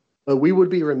 But we would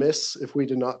be remiss if we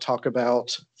did not talk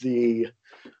about the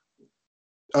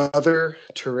other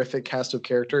terrific cast of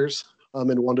characters in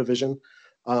WandaVision.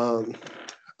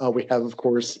 We have, of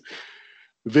course,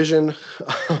 Vision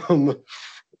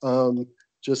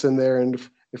just in there and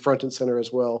front and center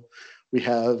as well. We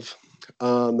have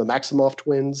the Maximoff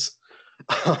twins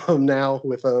now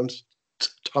with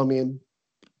Tommy and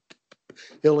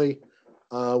Billy.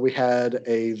 We had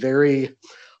a very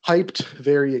hyped,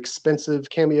 very expensive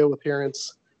cameo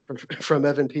appearance from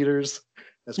Evan Peters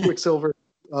as Quicksilver.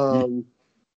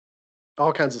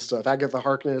 All kinds of stuff. Agatha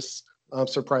Harkness,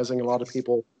 surprising a lot of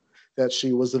people that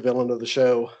she was the villain of the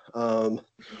show.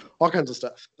 All kinds of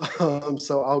stuff.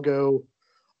 So I'll go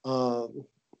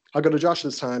to Josh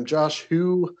this time. Josh,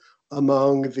 who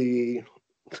among the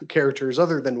characters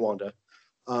other than Wanda,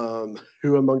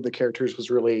 who among the characters was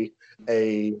really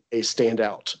a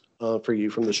standout for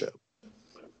you from the show?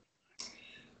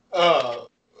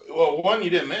 Well, one you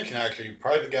didn't mention actually,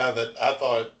 probably the guy that I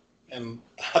thought, and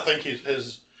I think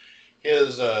his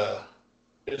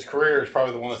career is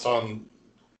probably the one that's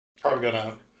probably going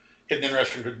to hit an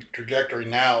interesting trajectory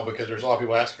now because there's a lot of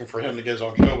people asking for him to get his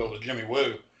own show. But it was Jimmy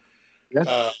Woo.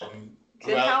 Yeah.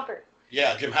 Jim Halpert.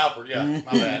 Yeah, Jim Halpert. Yeah,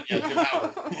 my bad. Yeah, Jim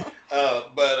Halpert.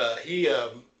 But he, I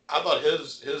thought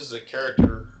his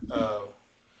character.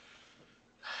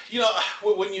 You know,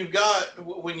 when you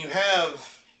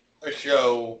have a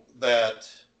show that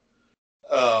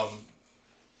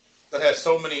has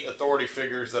so many authority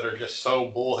figures that are just so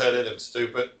bullheaded and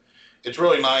stupid, it's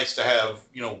really nice to have,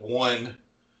 you know, one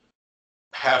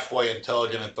halfway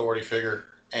intelligent authority figure.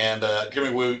 And Jimmy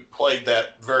Woo played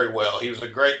that very well. He was a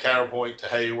great counterpoint to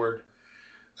Hayward,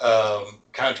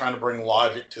 kind of trying to bring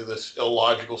logic to this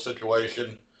illogical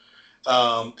situation.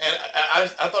 And I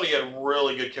thought he had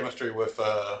really good chemistry with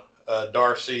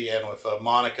Darcy and with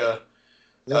Monica.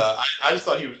 I just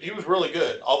thought he was really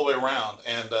good all the way around,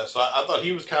 and so I thought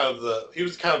he was kind of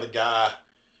the guy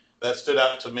that stood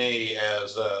out to me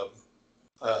as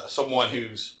someone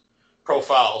whose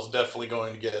profile is definitely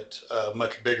going to get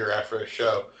much bigger after the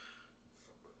show.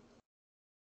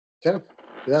 Yeah.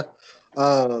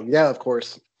 Yeah, of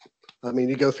course. I mean,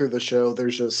 you go through the show,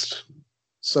 there's just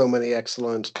so many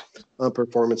excellent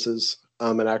performances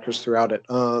and actors throughout it.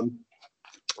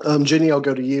 Ginny, I'll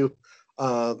go to you.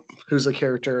 Who's a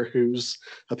character whose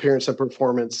appearance and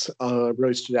performance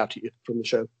really stood out to you from the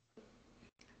show?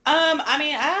 I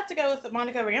mean, I have to go with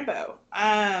Monica Rambeau.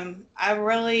 I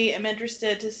really am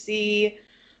interested to see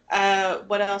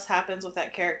what else happens with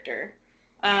that character.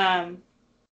 I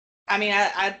mean,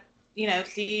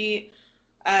 she,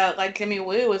 like Jimmy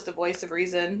Woo, was the voice of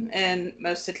reason in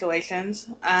most situations.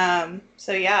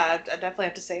 So yeah, I definitely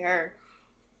have to say her.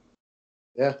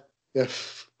 Yeah,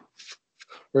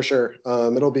 for sure.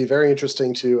 It'll be very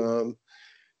interesting to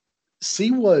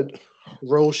see what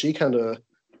role she kind of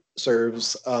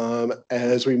serves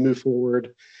as we move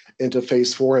forward into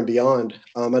Phase 4 and beyond.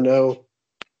 I know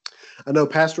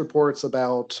past reports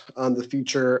about the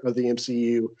future of the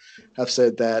MCU have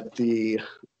said that the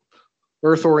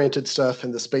Earth-oriented stuff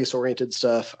and the space-oriented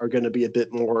stuff are going to be a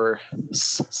bit more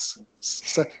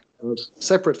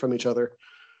separate from each other.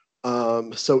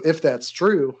 So if that's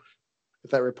true, if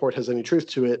that report has any truth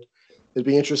to it, it'd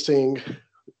be interesting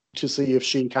to see if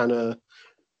she kind of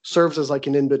serves as like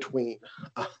an in-between,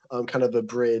 kind of a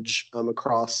bridge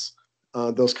across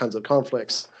those kinds of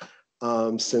conflicts.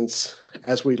 Since,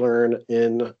 as we learn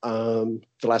in the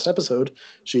last episode,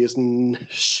 she is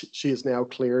now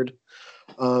cleared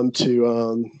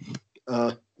to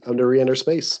re-enter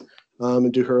space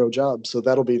and do her own job. So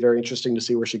that'll be very interesting to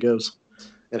see where she goes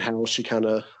and how she kind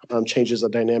of changes the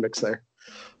dynamics there.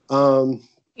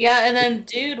 Yeah, and then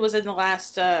Dude was in the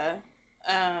last the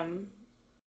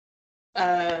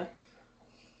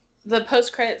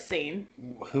post-credit scene.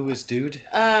 Who is Dude?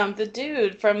 The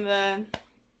dude from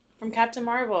Captain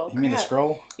Marvel. You mean the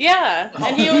Skrull? Yeah,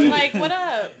 and he was like, "What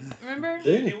up?" Remember?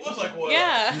 He was like, "What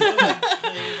Yeah. up?"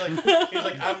 He's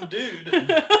like, "I'm Dude.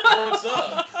 What's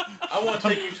up? I want to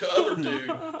take you to other Dude,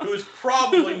 who is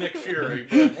probably Nick Fury,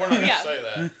 but we're not going to say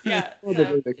that." Yeah.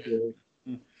 Probably Nick Fury.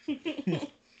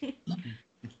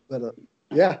 But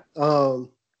yeah,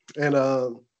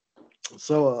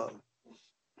 so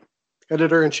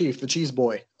editor-in-chief, the Cheese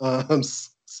Boy.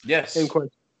 Yes. Same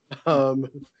question.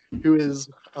 Who is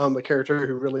the character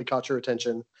who really caught your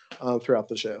attention throughout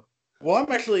the show? Well, I'm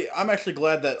actually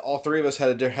glad that all three of us had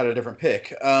a different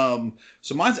pick.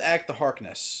 So mine's Agatha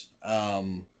Harkness.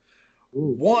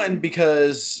 One,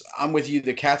 because I'm with you,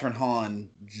 the Catherine Hahn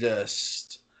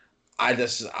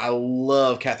I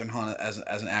love Catherine Hahn as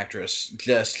an actress.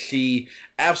 She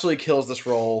absolutely kills this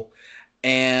role,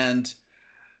 and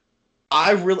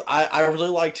I really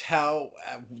liked how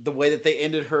the way that they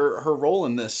ended her role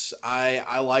in this.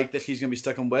 I like that she's gonna be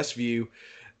stuck in Westview,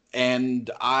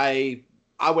 and I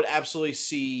would absolutely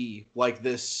see like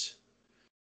this.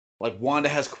 Like Wanda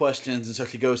has questions, and so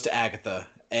she goes to Agatha,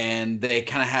 and they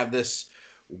kind of have this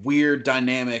weird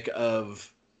dynamic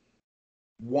of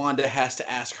Wanda has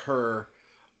to ask her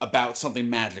about something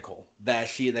magical that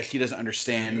she doesn't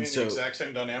understand. You mean the exact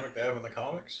same dynamic they have in the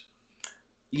comics?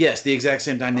 Yes, the exact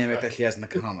same dynamic that she has in the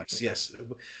comics. Yes.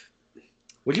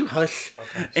 Would you hush?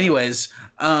 Okay, anyways,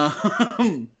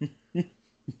 I'm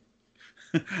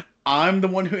the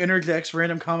one who interjects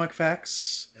random comic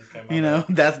facts. Okay,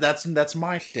 that's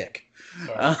my shtick.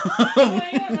 Well,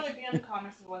 you don't really be in the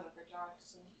comics if it wasn't for Josh.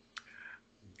 So.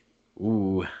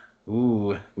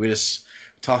 Ooh, we just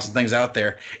tossing things out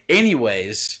there.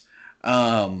 Anyways,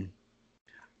 I'm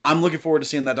looking forward to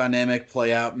seeing that dynamic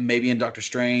play out. Maybe in Doctor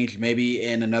Strange, maybe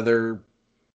in another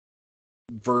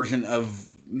version of,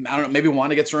 I don't know. Maybe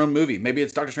Wanda gets her own movie. Maybe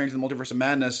it's Doctor Strange and the Multiverse of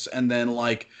Madness, and then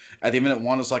like at the end of it,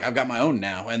 Wanda's like, I've got my own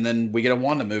now, and then we get a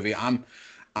Wanda movie. I'm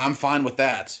fine with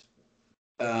that.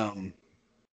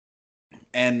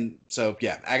 And so,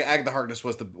 yeah, Agatha Harkness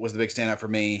was the big standout for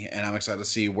me, and I'm excited to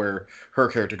see where her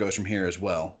character goes from here as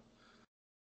well.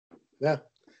 Yeah,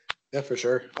 for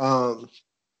sure.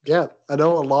 Yeah, I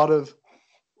know a lot of,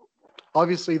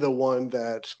 obviously the one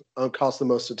that caused the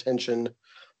most attention,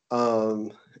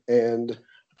 and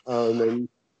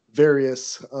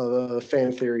various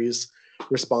fan theories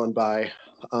respond by,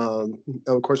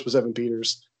 of course, was Evan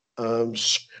Peters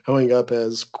showing up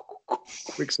as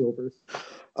Quicksilver.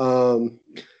 Along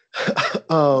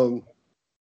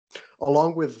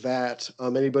with that,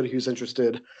 anybody who's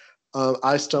interested,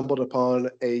 I stumbled upon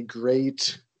a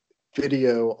great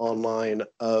video online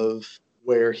of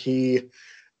where he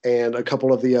and a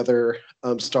couple of the other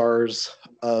stars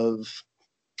of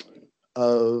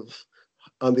the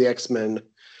X-Men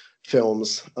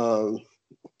films of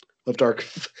Dark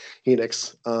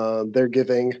Phoenix, they're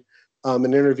giving an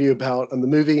interview about the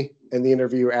movie, and the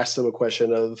interviewer asked them a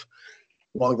question of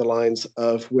along the lines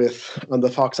of with the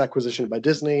Fox acquisition by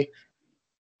Disney,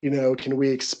 can we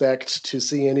expect to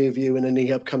see any of you in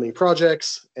any upcoming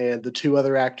projects? And the two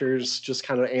other actors just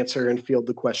kind of answer and field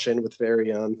the question with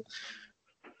very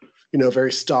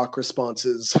very stock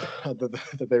responses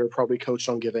that they were probably coached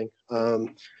on giving.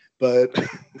 But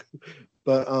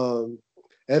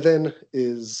Evan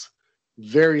is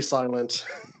very silent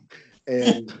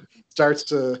and starts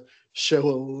to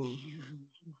show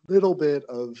a little bit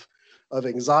of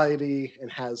anxiety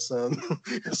and has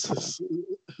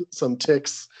some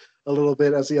tics a little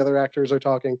bit as the other actors are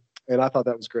talking, and I thought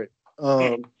that was great.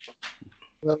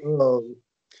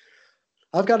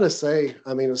 I've got to say,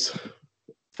 I mean, as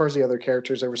far as the other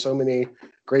characters, there were so many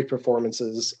great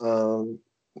performances.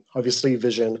 Obviously,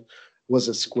 Vision was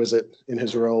exquisite in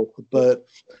his role, but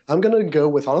I'm going to go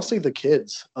with, honestly, the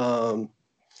kids.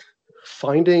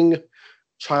 Finding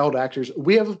child actors,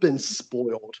 we have been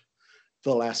spoiled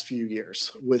the last few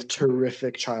years with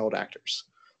terrific child actors.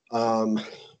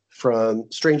 From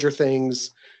Stranger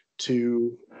Things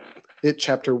to It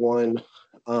Chapter 1,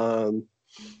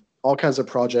 all kinds of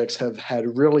projects have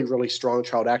had really, really strong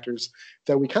child actors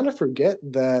that we kind of forget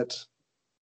that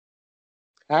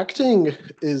acting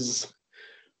is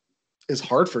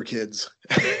hard for kids.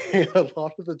 A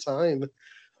lot of the time,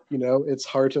 it's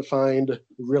hard to find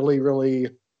really, really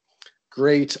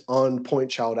great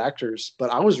on-point child actors. But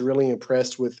I was really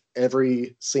impressed with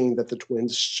every scene that the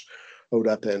twins showed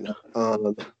up in.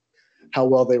 How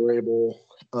well they were able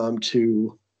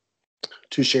to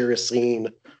share a scene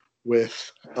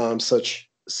with such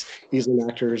seasoned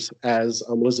actors as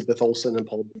Elizabeth Olsen and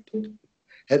Paul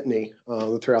Bettany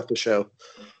throughout the show.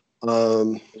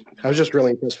 I was just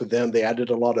really impressed with them. They added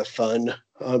a lot of fun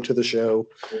to the show,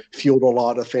 fueled a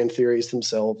lot of fan theories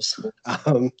themselves,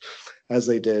 as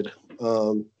they did.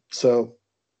 So,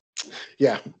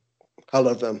 yeah, I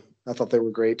love them. I thought they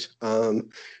were great.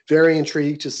 Very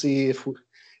intrigued to see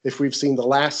if we've seen the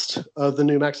last of the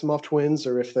new Maximoff twins,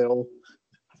 or if they'll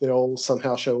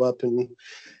somehow show up in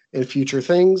future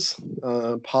things.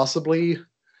 Possibly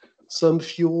some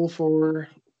fuel for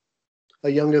a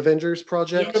Young Avengers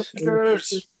project.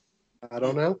 I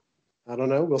don't know.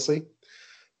 We'll see.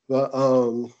 But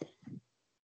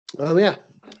yeah.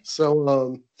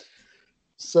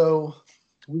 So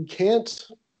we can't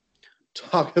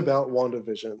talk about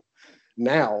WandaVision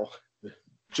now,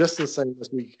 just the same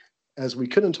as we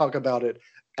couldn't talk about it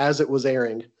as it was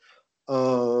airing,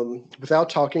 without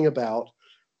talking about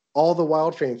all the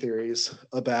wild fan theories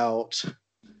about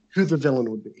who the villain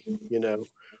would be,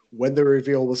 when the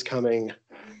reveal was coming,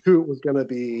 who it was going to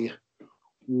be,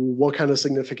 what kind of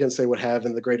significance they would have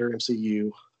in the greater MCU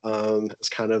as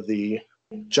kind of the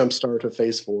jumpstart of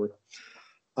Phase 4.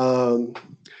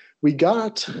 We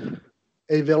got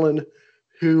a villain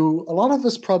who a lot of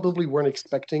us probably weren't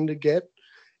expecting to get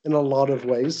in a lot of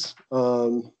ways.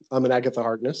 I'm an Agatha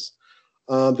Harkness.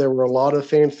 There were a lot of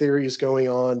fan theories going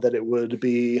on that it would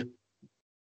be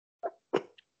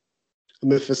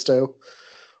Mephisto,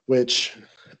 which,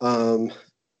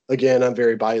 again, I'm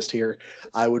very biased here.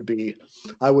 I would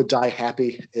die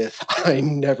happy if I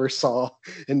never saw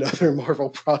another Marvel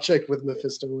project with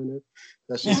Mephisto in it.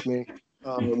 That's just me.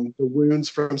 The wounds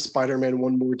from Spider-Man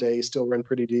One More Day still run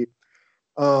pretty deep.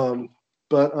 But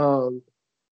I'll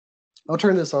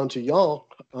turn this on to y'all.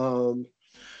 I'll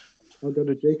go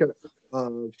to Jacob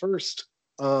first.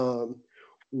 What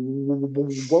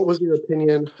was your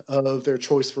opinion of their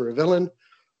choice for a villain?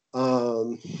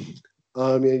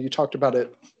 You talked about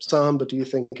it some, but do you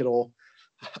think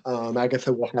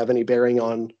Agatha will have any bearing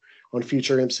on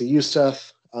future MCU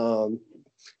stuff? How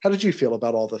did you feel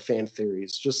about all the fan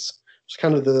theories? Just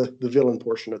kind of the villain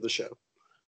portion of the show.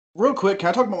 Real quick, can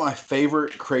I talk about my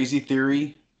favorite crazy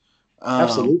theory?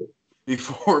 Absolutely.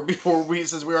 Before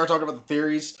since we are talking about the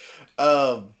theories,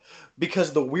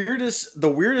 because the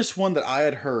weirdest one that I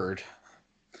had heard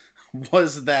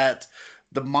was that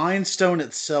the Mind Stone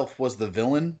itself was the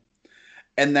villain,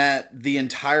 and that the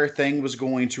entire thing was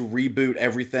going to reboot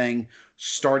everything,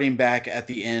 starting back at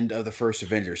the end of the first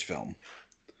Avengers film,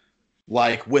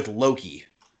 like with Loki,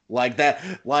 like that,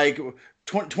 like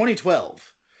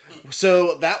 2012.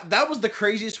 So that was the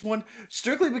craziest one,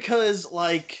 strictly because,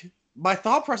 like, my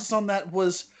thought process on that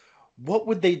was, what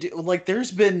would they do? Like,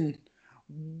 there's been,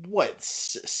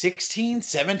 16,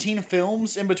 17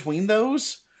 films in between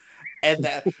those? And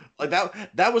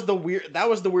that was the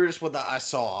weirdest one that I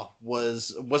saw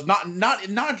was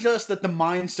not just that the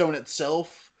Mind Stone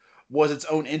itself was its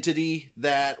own entity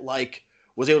that, like,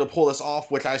 was able to pull this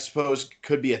off, which I suppose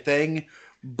could be a thing,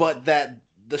 but that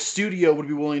the studio would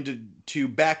be willing to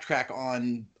backtrack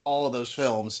on all of those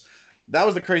films. That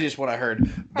was the craziest one I heard.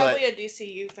 Probably a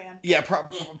DCU fan. Yeah,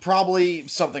 probably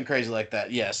something crazy like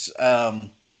that. Yes.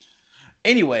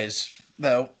 Anyways,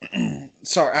 though,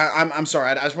 sorry, I'm sorry.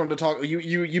 I just wanted to talk.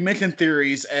 You mentioned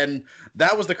theories, and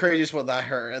that was the craziest one that I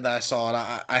heard that I saw,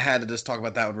 and I had to just talk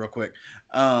about that one real quick.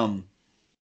 Um,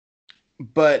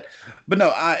 but no,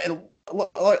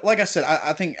 like I said,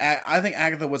 I think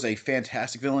Agatha was a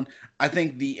fantastic villain. I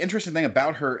think the interesting thing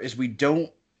about her is we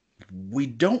don't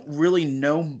really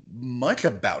know much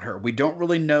about her. We don't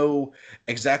really know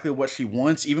exactly what she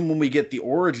wants. Even when we get the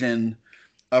origin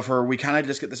of her, we kind of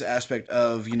just get this aspect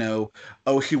of,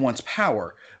 oh, she wants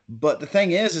power. But the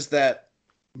thing is that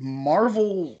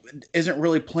Marvel isn't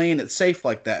really playing it safe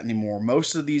like that anymore.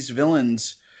 Most of these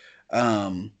villains,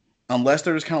 um, unless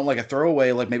they're just kind of like a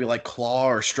throwaway, like maybe like Claw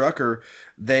or Strucker,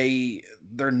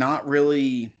 they're not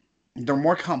really. They're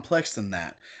more complex than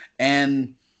that,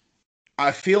 and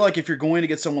I feel like if you're going to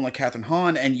get someone like Catherine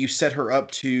Hahn and you set her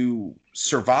up to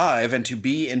survive and to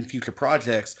be in future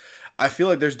projects, I feel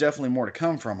like there's definitely more to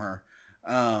come from her.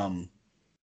 Um,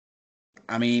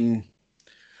 I mean,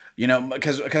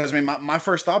 because I mean, my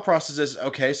first thought process is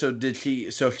okay. So if she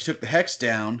took the hex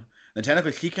down, then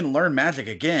technically she can learn magic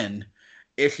again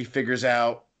if she figures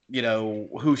out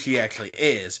who she actually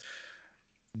is.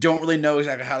 Don't really know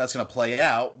exactly how that's going to play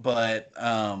out, but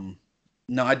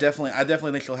no, I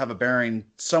definitely think she'll have a bearing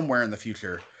somewhere in the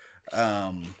future.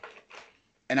 Um,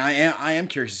 and I am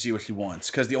curious to see what she wants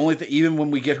because the only thing, even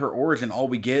when we get her origin, all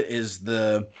we get is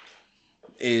the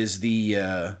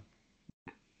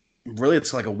really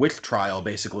it's like a witch trial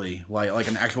basically, like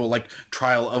an actual like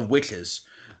trial of witches.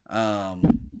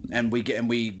 And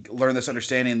we learn this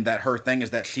understanding that her thing is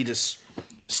that she just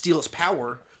steals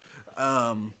power.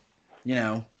 Um, you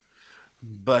know,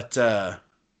 but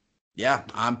yeah,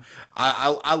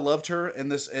 I loved her in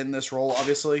this role,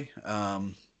 obviously.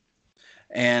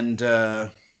 And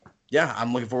yeah,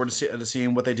 I'm looking forward to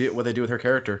seeing what they do with her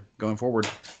character going forward.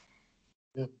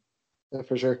 Yeah, yeah,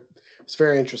 for sure. It's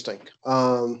very interesting.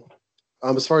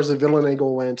 As far as the villain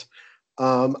angle went,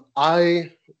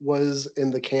 I was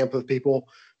in the camp of people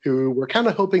who were kind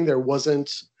of hoping there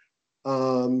wasn't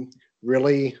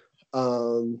really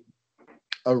a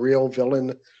real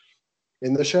villain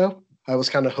in the show. I was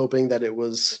kind of hoping that it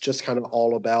was just kind of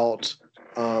all about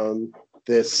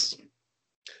this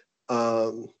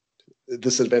um,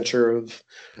 this adventure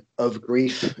of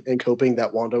grief and coping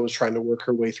that Wanda was trying to work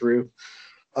her way through.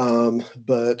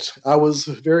 But I was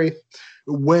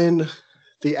when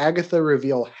the Agatha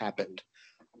reveal happened,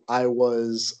 I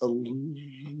was a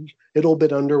little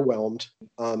bit underwhelmed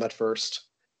at first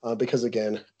because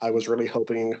again, I was really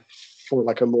hoping for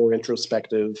like a more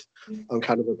introspective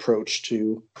kind of approach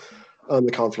to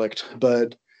the conflict,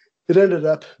 but it ended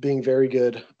up being very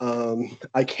good.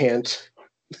 I can't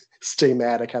stay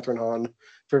mad at Catherine Hahn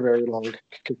for very long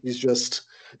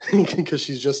because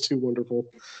she's just too wonderful.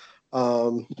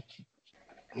 Um,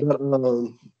 but,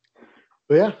 um,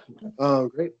 but yeah,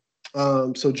 great.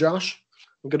 So Josh,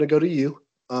 I'm gonna go to you.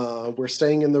 We're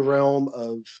staying in the realm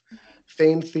of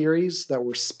fan theories that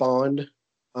were spawned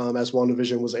as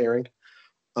WandaVision was airing.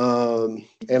 And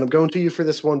I'm going to you for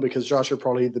this one because Josh, you're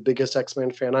probably the biggest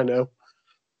X-Men fan I know.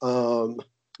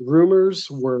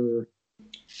 Rumors were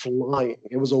flying.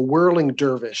 It was a whirling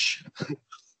dervish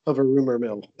of a rumor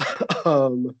mill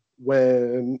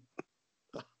when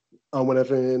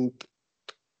Evan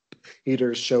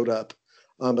Peters showed up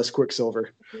as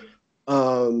Quicksilver.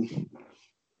 It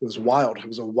was wild. It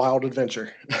was a wild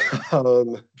adventure.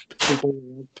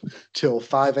 People till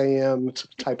 5 a.m.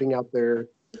 Typing out their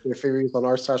theories on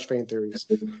r/fan theories.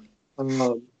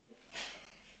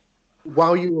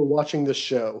 While you were watching this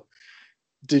show,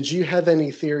 did you have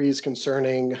any theories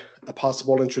concerning a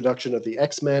possible introduction of the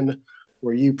X-Men?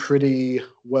 Were you pretty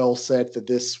well set that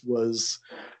this was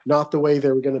not the way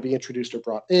they were going to be introduced or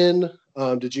brought in?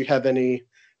 Did you have any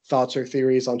thoughts or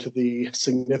theories onto the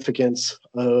significance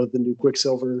of the new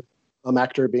Quicksilver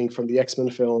actor being from the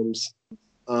X-Men films?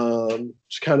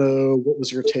 Just kind of what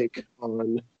was your take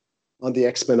on the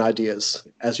X-Men ideas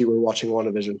as you were watching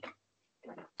WandaVision?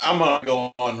 I'm gonna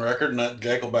go on record, and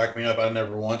Jake will back me up. I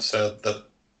never once said that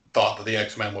thought that the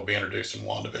X-Men would be introduced in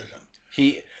WandaVision.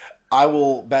 I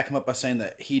will back him up by saying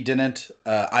that he didn't.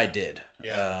 I did.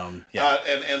 Yeah.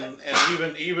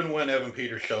 And even when Evan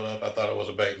Peters showed up, I thought it was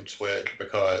a bait and switch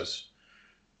because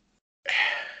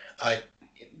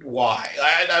why?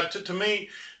 To me,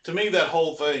 that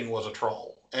whole thing was a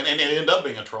troll, and it ended up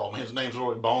being a troll. I mean, his name's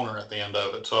Roy Boner at the end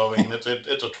of it, so I mean, it's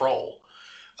a troll,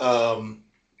 and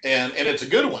it's a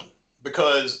good one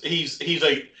because he's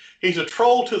a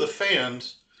troll to the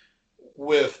fans.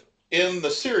 In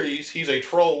the series, he's a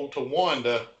troll to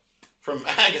Wanda from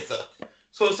Agatha,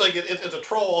 so it's like it's a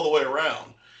troll all the way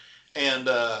around. And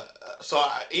so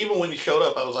even when he showed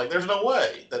up, I was like, "There's no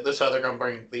way that this is how they're going to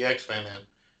bring the X-Men in."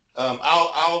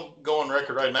 I'll go on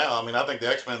record right now. I mean, I think the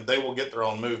X-Men, they will get their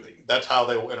own movie. That's how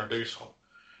they will introduce them.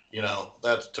 You know,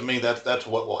 that's to me, that's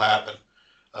what will happen.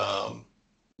 And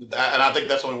I think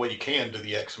that's the only way you can do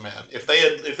the X-Men. If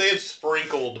they had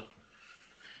sprinkled,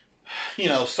 you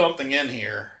know, something in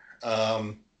here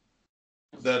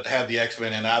that had the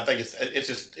X-Men in, I think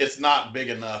it's not big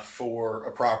enough for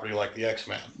a property like the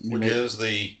X-Men, which is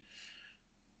the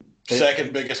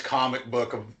second biggest comic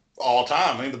book of all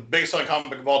time. I mean, the biggest selling comic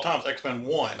book of all time is X-Men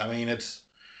 1. I mean, it's,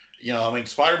 you know, I mean,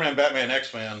 Spider-Man, Batman,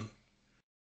 X-Men,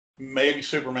 maybe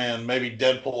Superman, maybe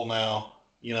Deadpool now,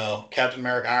 you know, Captain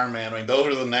America, Iron Man. I mean, those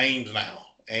are the names now.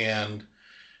 And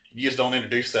you just don't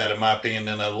introduce that, in my opinion,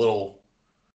 in a little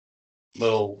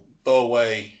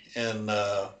throwaway in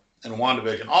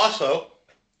WandaVision. Also,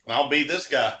 and I'll be this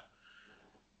guy,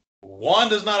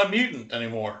 Wanda's not a mutant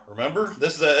anymore. Remember,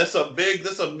 it's a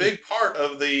big part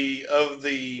of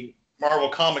the Marvel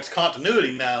Comics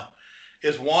continuity now.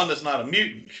 Is Wanda's not a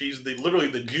mutant? She's literally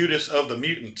the Judas of the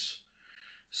mutants.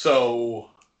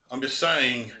 So I'm just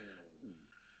saying,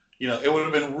 you know, it would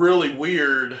have been really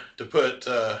weird to put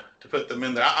them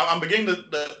in there. I'm beginning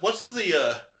to what's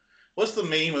the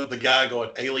meme of the guy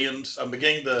going aliens? I'm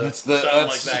beginning to sound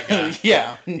like that guy.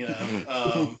 Yeah. You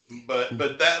know, but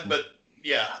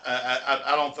yeah,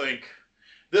 I don't think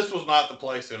this was not the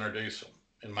place to introduce them,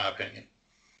 in my opinion.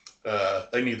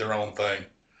 They need their own thing.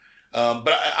 But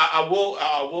I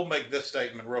will make this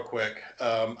statement real quick.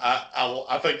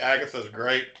 I think Agatha's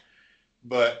great,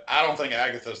 but I don't think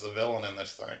Agatha's the villain in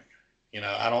this thing. You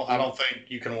know, I don't think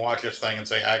you can watch this thing and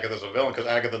say Agatha's a villain, because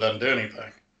Agatha doesn't do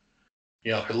anything.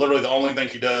 You know, literally the only thing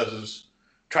she does is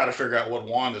try to figure out what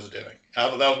Wanda's doing. I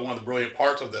thought that was one of the brilliant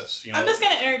parts of this. You know? I'm just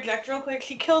going to interject real quick.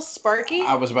 She kills Sparky.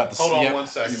 I was about to hold on 1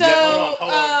 second. So,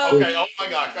 hold on. Okay. Oh my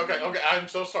gosh. Okay. I'm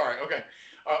so sorry. Okay.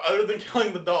 Other than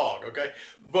killing the dog. Okay.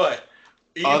 But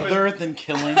other than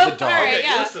killing the dog. All right, okay,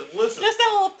 yeah. Listen. Just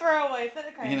a little throwaway.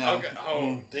 Okay. You know. Okay.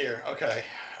 Oh dear. Okay.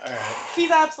 All right.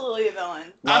 She's absolutely a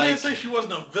villain. I didn't say she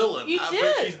wasn't a villain. You I did.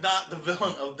 bet she's not the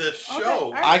villain of this Okay, show.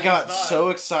 all right. I got so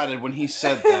excited when he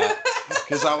said that,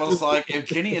 because I was like, if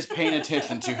Jenny is paying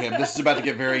attention to him, this is about to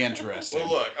get very interesting.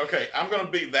 Well, look, okay, I'm going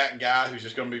to be that guy who's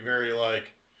just going to be very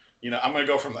like, you know, I'm going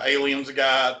to go from the aliens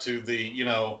guy to the, you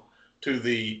know, to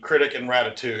the critic in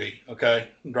Ratatouille, okay,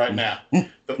 right now.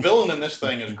 The villain in this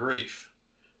thing is grief.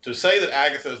 To say that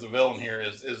Agatha is the villain here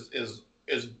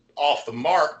is off the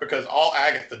mark, because all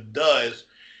Agatha does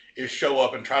is show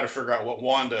up and try to figure out what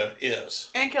Wanda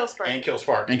is. And kill Sparky.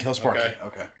 Okay.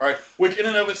 All right. Which in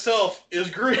and of itself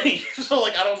is grief. So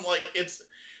like, I don't like, it's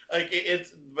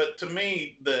but to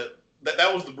me, that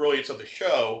was the brilliance of the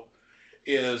show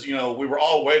is, you know, we were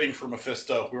all waiting for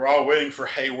Mephisto. We were all waiting for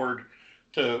Hayward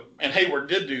and Hayward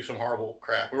did do some horrible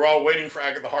crap. We were all waiting for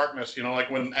Agatha Harkness, you know, like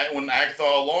when Agatha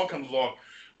all along comes along,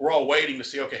 we're all waiting to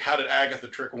see, okay, how did Agatha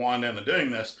trick Wanda into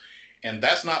doing this? And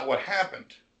that's not what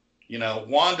happened. You know,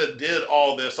 Wanda did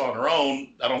all this on her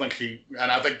own. I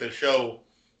think the show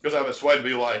goes out of its way to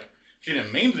be like, she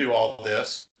didn't mean to do all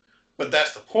this, but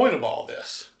that's the point of all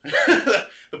this. The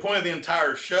point of the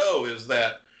entire show is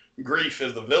that grief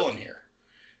is the villain here.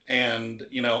 And,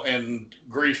 you know, and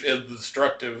grief is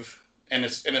destructive, and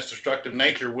it's destructive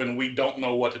nature when we don't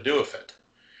know what to do with it.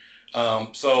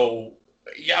 So,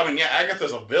 yeah, I mean, yeah,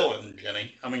 Agatha's a villain,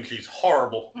 Jenny. I mean, she's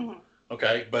horrible. Mm-hmm.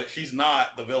 Okay, but she's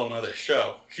not the villain of this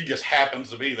show. She just happens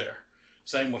to be there.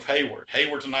 Same with Hayward.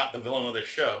 Hayward's not the villain of this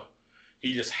show.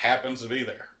 He just happens to be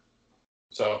there.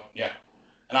 So, yeah.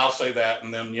 And I'll say that,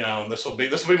 and then, you know, this will be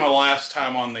my last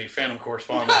time on the Phantom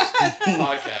Correspondence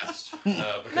podcast.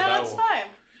 No, that's fine.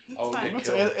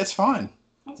 It's fine.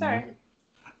 I'm sorry.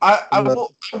 I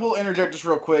will interject just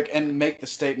real quick and make the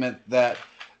statement that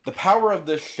the power of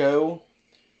this show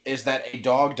is that a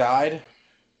dog died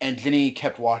and Jenny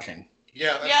kept watching.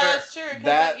 Yeah, that's true.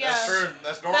 That's true.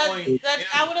 That's normally.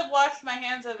 I would have washed my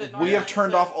hands of it. We have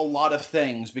turned off a lot of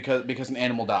things because an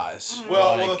animal dies. Mm-hmm.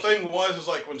 Well, the thing is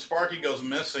like when Sparky goes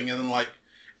missing, and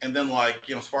then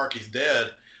you know, Sparky's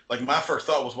dead. Like my first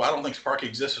thought was, well, I don't think Sparky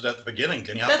existed at the beginning,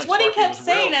 Jenny. That's what he kept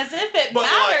saying, as if it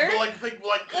mattered. I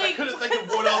couldn't think of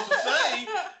what else to say.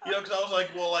 You know, because I was like,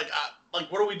 well,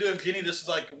 what do we do if Jenny just is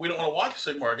like, we don't want to watch this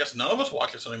anymore? I guess none of us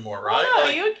watch this anymore, right? Well,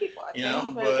 no, you would keep watching. You know,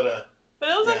 but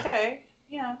it was okay.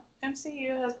 Yeah,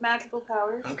 MCU has magical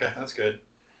powers. Okay, that's good.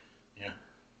 Yeah.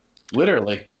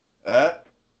 Literally. Yeah.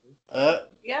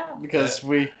 Because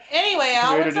we. Anyway,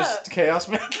 Al, what's up? Chaos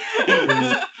Man.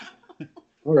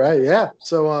 All right. Yeah.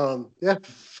 So,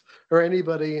 for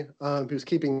anybody who's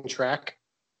keeping track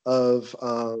of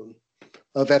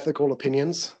of ethical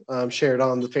opinions shared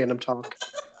on the Fandom Talk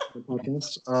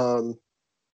podcast.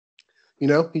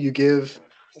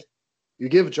 You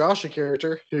give Josh a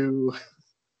character who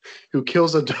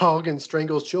kills a dog and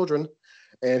strangles children,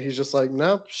 and he's just like,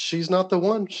 nope, she's not the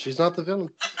one. She's not the villain.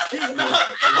 She's not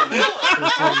the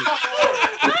villain.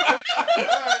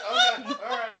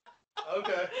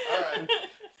 Okay. All right.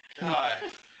 God.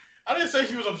 I didn't say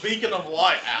she was a beacon of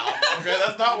light, Al. Okay,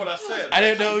 that's not what I said. I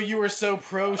didn't know you were so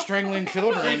pro strangling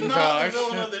children. She's not Josh. the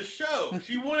villain of this show.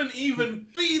 She wouldn't even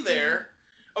be there.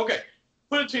 Okay,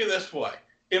 put it to you this way.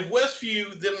 If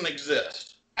Westview didn't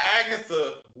exist,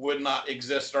 Agatha would not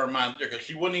exist in our minds because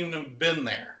she wouldn't even have been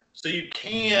there. So you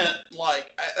can't,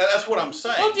 that's what I'm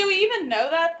saying. Well, do we even know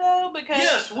that, though? Because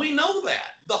yes, we know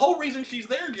that. The whole reason she's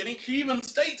there, Jenny, she even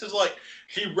states is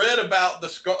she read about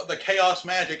the chaos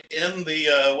magic in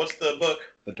the, what's the book?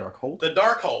 The Darkhold? The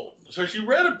Darkhold. So she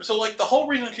read it. So, the whole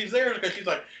reason she's there is because she's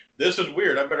like, this is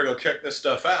weird. I better go check this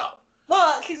stuff out.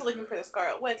 Well, she's looking for the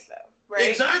Scarlet Witch, though, right?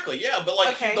 Exactly, yeah. But,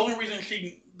 okay. The only reason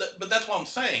but that's what I'm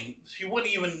saying. She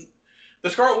wouldn't even, the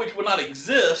Scarlet Witch would not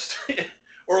exist,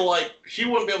 or, she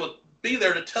wouldn't be able to be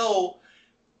there to tell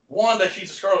Wanda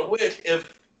she's a Scarlet Witch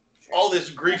if all this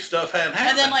grief stuff hadn't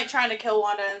happened. And then, trying to kill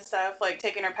Wanda and stuff,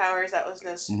 taking her powers, that was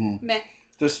just meh.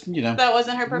 Just, That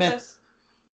wasn't her purpose?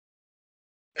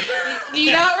 Do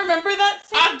you not remember that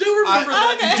scene? I do remember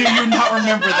that scene. Do you not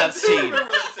remember that scene? I do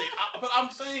remember that scene. But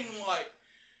I'm saying,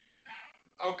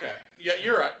 okay. Yeah,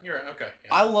 you're right. Okay.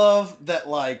 Yeah. I love that,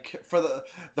 for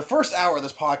the first hour of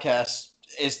this podcast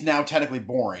is now technically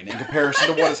boring in comparison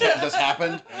to what has just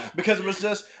happened, because it was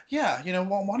just,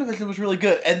 WandaVision was really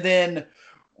good. And then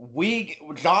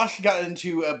Josh got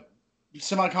into a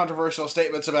semi-controversial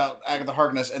statements about Agatha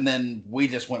Harkness, and then we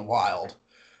just went wild.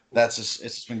 It's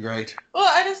just been great.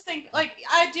 Well, I just think,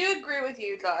 I do agree with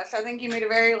you, Josh. I think you made a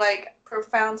very,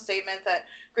 profound statement that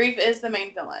grief is the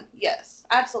main villain. Yes,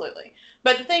 absolutely.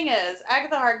 But the thing is,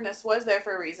 Agatha Harkness was there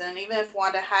for a reason, even if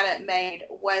Wanda hadn't made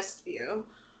Westview.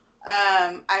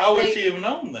 How would she have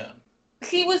known then?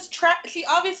 She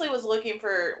obviously was looking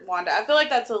for Wanda. I feel like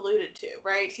that's alluded to,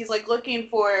 right? She's, looking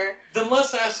for... Then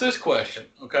let's ask this question,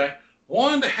 okay?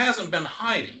 Wanda hasn't been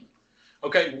hiding.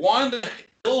 Okay, Wanda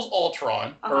kills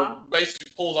Ultron, or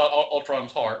basically pulls out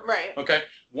Ultron's heart. Right. Okay,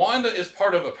 Wanda is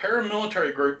part of a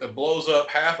paramilitary group that blows up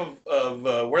half of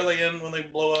where they end when they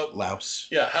blow up? Laos.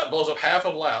 Yeah, blows up half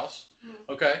of Laos.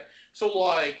 Okay, so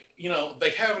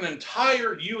they have an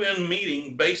entire UN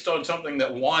meeting based on something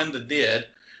that Wanda did.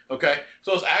 Okay,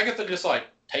 so is Agatha just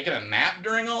taking a nap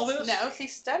during all this? No,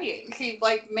 she's studying. She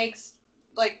makes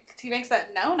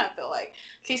that known. I feel like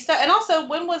and also,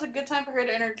 when was a good time for her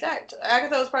to interject?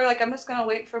 Agatha was probably I'm just gonna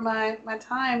wait for my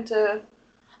time to.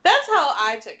 That's how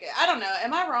I took it. I don't know.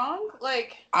 Am I wrong?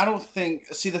 I don't think.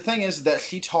 See, the thing is that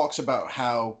she talks about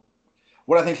how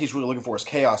what I think she's really looking for is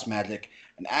chaos magic,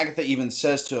 and Agatha even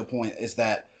says to a point is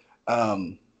that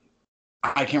I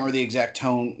can't remember the exact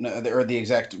tone or the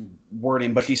exact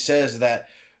wording, but she says that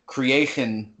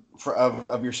creation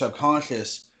of your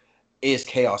subconscious is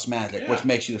chaos magic, which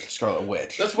makes you the Scarlet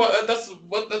Witch. That's what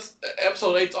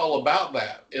episode 8's all about.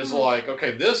 That is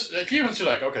okay, this, if you even see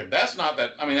okay, that's not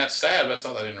that, I mean, that's sad, but that's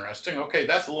not that interesting. Okay,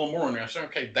 that's a little more interesting.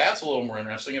 Okay, that's a little more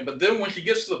interesting. But then when she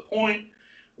gets to the point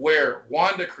where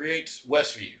Wanda creates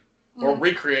Westview, or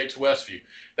recreates Westview,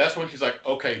 that's when she's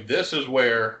okay, this is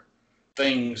where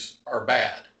things are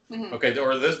bad. Okay,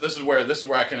 or this is where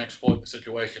I can exploit the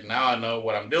situation. Now I know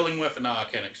what I'm dealing with, and now I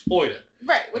can exploit it.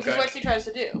 Right, which is what she tries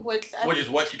to do. Which is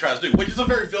what she tries to do. Which is a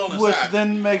very villainous Which act.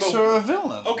 then makes her a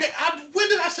villain. Okay, when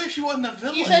did I say she wasn't a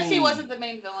villain? You said she wasn't the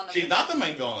main villain. She's not the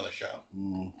main villain of the show.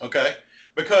 Okay,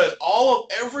 because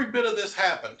every bit of this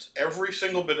happens. Every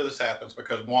single bit of this happens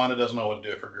because Wanda doesn't know what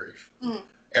to do for grief.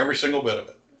 Every single bit of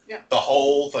it. Yeah. The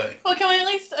whole thing. Well, can we at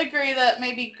least agree that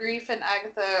maybe Grief and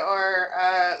Agatha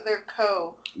are they're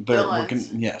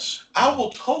co-villains? Yes. I will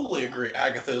totally agree.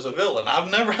 Agatha is a villain. I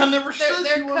never said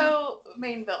they're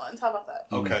co-main villains. How about that?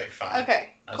 Okay, fine. Okay,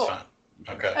 That's cool. fine.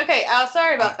 Okay. Okay, Al,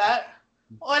 sorry about that.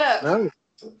 What up?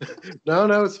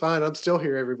 No, it's fine. I'm still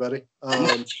here, everybody.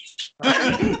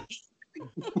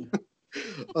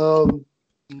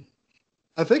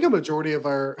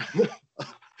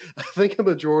 I think a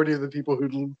majority of the people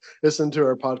who listen to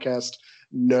our podcast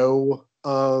know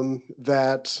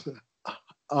that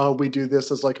we do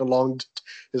this as a long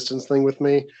distance thing with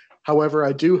me. However,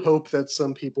 I do hope that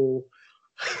some people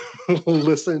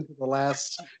listen to the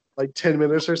last 10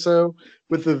 minutes or so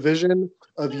with the vision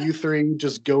of you three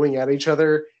just going at each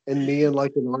other and me in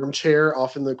an armchair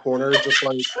off in the corner, just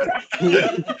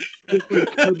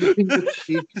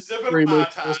Sipping my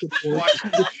time.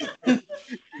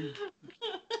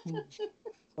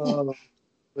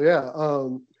 Yeah,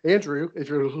 Andrew, if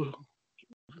you're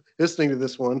listening to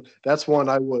this one, that's one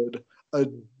I would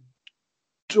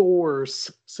adore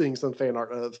seeing some fan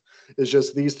art of. It's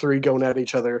just these three going at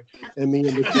each other, and me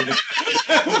and And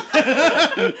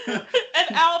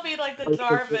I'll be like the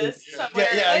Jarvis somewhere.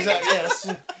 Yeah, exactly. Yes.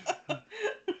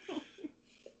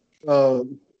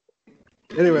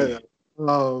 Anyway,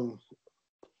 that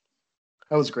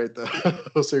was great though.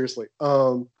 Seriously,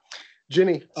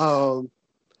 Jenny,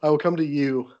 I will come to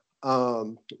you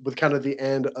with kind of the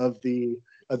end of the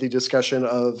discussion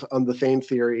of the fan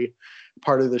theory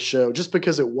part of the show, just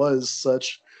because it was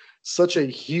such a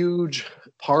huge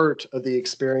part of the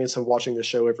experience of watching the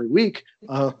show every week.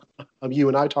 You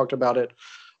and I talked about it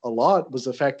a lot, was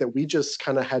the fact that we just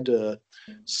kind of had to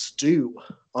stew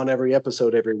on every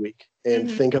episode every week and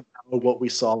think about what we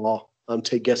saw,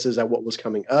 take guesses at what was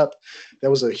coming up. That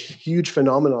was a huge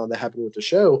phenomenon that happened with the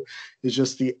show, is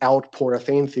just the outpour of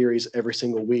fan theories every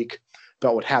single week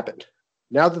about what happened.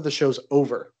 Now that the show's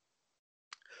over,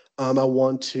 I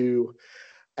want to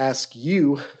ask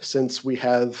you, since we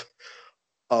have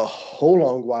a whole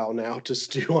long while now to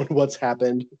stew on what's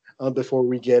happened before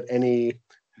we get any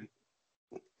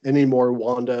more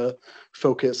Wanda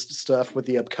focused stuff with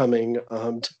the upcoming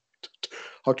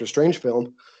Doctor Strange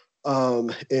film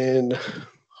in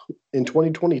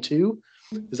 2022.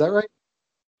 Is that right?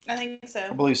 I think so.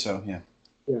 I believe so. Yeah.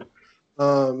 Yeah.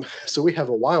 So we have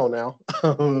a while now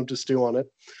to stew on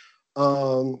it.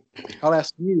 I'll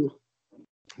ask you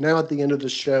now at the end of the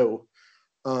show,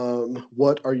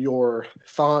 what are your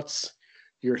thoughts,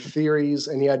 your theories,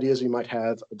 any ideas you might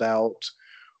have about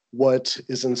what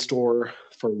is in store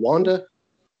for Wanda,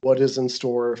 what is in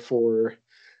store for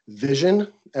Vision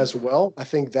as well? I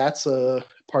think that's a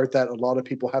part that a lot of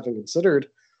people haven't considered.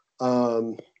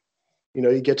 You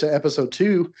get to episode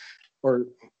 2 or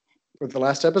the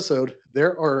last episode,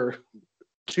 there are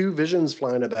 2 Visions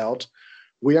flying about.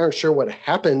 We aren't sure what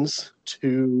happens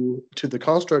to the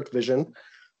construct Vision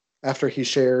after he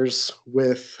shares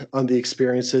with the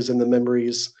experiences and the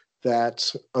memories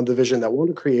that the Vision that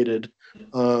Wanda created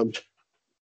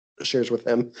shares with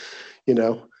them.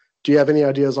 Do you have any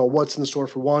ideas on what's in store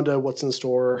for Wanda, what's in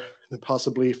store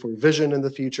possibly for Vision in the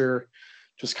future,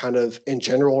 just kind of in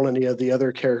general, any of the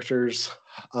other characters?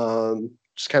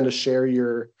 Just kind of share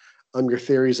your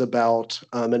theories about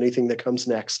anything that comes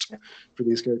next for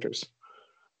these characters.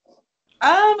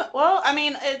 Well, I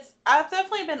mean, I've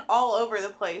definitely been all over the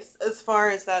place as far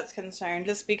as that's concerned,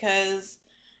 just because,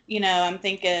 I'm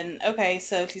thinking, okay,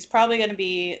 so she's probably going to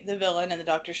be the villain in the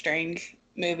Doctor Strange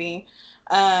movie.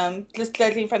 Just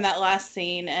judging from that last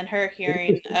scene and her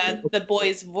hearing the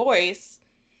boy's voice,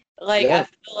 I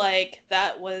feel like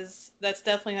that's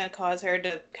definitely going to cause her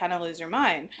to kind of lose her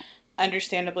mind.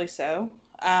 Understandably so.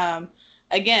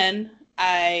 Again,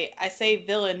 I say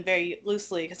villain very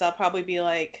loosely because I'll probably be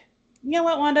like, you know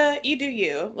what, Wanda, you do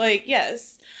you.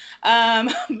 Yes.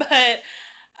 But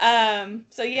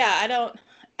so yeah, I don't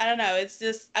know. It's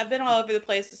just I've been all over the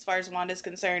place as far as Wanda's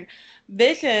concerned.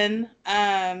 Vision,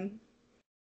 I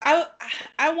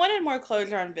wanted more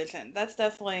closure on Vision. That's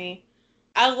definitely,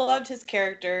 I loved his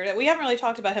character. We haven't really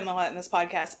talked about him a lot in this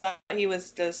podcast, but he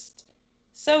was just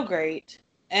so great.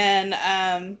 And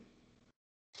I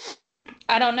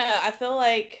don't know. I feel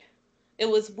like it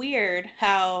was weird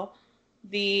how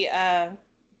the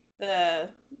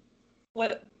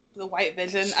white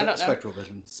Vision, I don't know.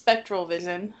 Spectral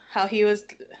Vision. How he was.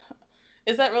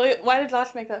 Is that really? Why did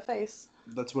Josh make that face?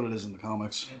 That's what it is in the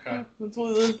comics. Okay. That's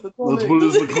what it is in the comics. That's what it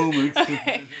is in the comics.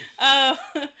 Okay.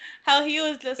 How he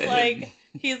was just like,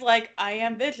 he's like, I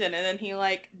am Vision, and then he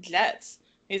jets.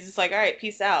 He's just like, all right,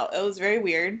 peace out. It was very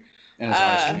weird. And his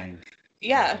eyes changed.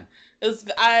 Yeah. It was.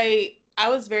 I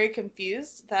was very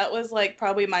confused. That was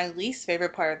probably my least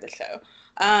favorite part of the show.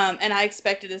 And I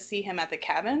expected to see him at the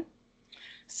cabin.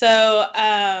 So,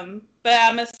 but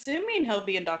I'm assuming he'll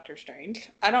be in Doctor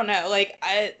Strange. I don't know.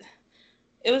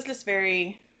 It was just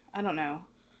very, I don't know,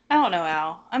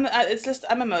 Al. I'm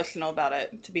emotional about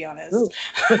it, to be honest.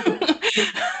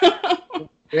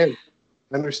 Yeah,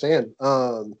 I understand.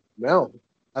 No,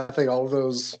 I think all of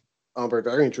those are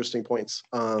very interesting points.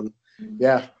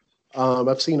 Yeah,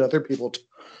 I've seen other people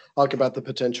talk about the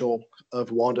potential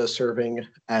of Wanda serving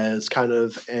as kind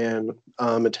of an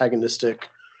antagonistic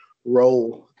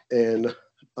role in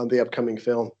the upcoming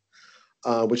film,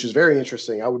 which is very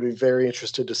interesting. I would be very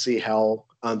interested to see how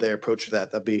they approach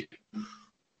that. That'd be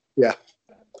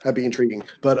intriguing.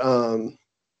 But at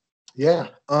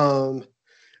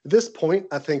this point,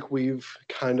 I think we've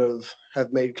kind of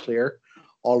have made clear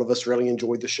all of us really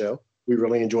enjoyed the show. We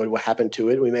really enjoyed what happened to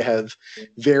it. We may have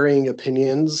varying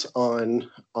opinions on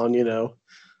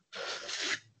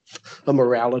a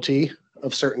morality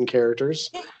of certain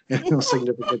characters and how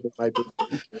significant it might be.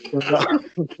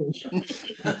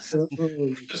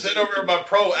 Just hit over my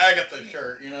pro Agatha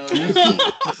shirt,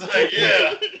 It's like,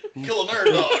 yeah, kill a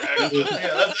nerd dog, Agatha.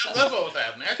 Yeah, that's what was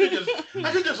happening. I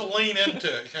could just lean into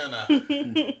it, kind of.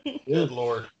 Good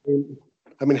lord.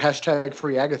 I mean, hashtag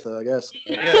free Agatha, I guess.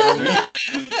 Yeah.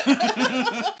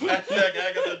 Hashtag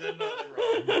Agatha did nothing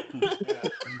wrong.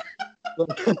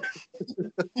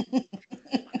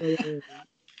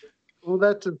 Well,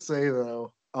 that to say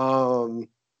though,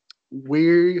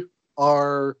 we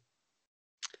are,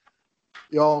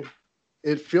 y'all.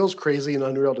 It feels crazy and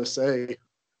unreal to say,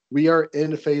 we are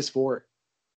in phase 4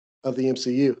 of the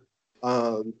MCU.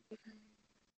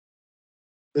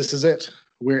 This is it.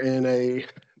 We're in a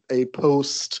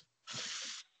post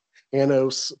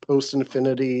Thanos, post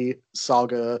Infinity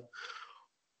Saga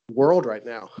world right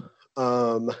now.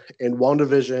 And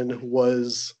WandaVision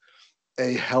was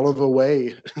a hell of a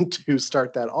way to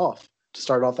start off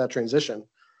that transition.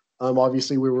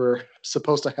 Obviously, we were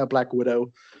supposed to have Black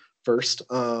Widow first.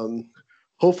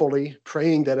 Hopefully,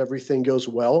 praying that everything goes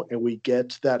well and we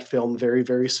get that film very,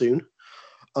 very soon.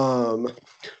 Fully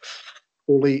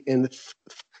in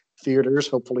theaters.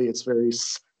 Hopefully, it's very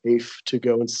safe to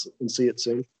go and see it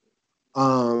soon.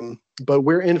 But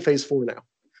we're in phase 4 now.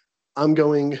 I'm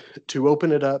going to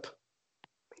open it up.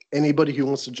 Anybody who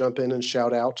wants to jump in and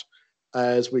shout out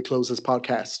as we close this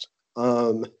podcast.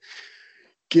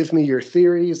 Give me your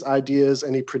theories, ideas,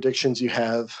 any predictions you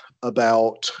have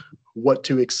about what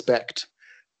to expect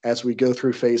as we go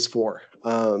through phase 4.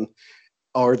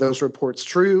 Are those reports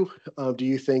true? Do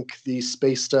you think the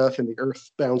space stuff and the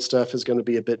Earthbound stuff is going to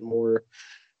be a bit more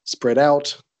spread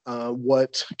out?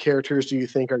 What characters do you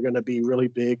think are going to be really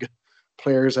big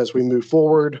players as we move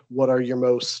forward? What are your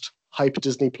most hype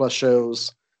Disney Plus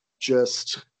shows?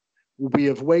 We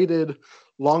have waited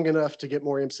long enough to get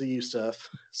more MCU stuff,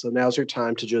 so now's your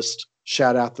time to just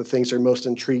shout out the things you're most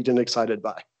intrigued and excited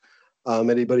by.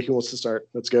 Anybody who wants to start,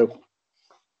 let's go.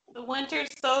 The Winter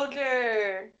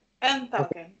Soldier and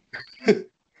Falcon.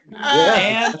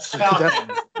 And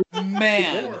Falcon.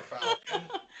 Man.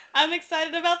 I'm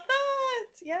excited about that.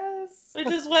 Yes. Which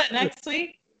is what, next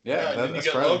week? Yeah, and then you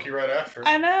get Loki right after.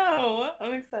 I know.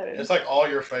 I'm excited. It's like all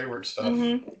your favorite stuff.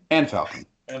 Mm-hmm. And Falcon.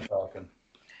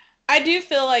 I do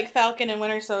feel like Falcon and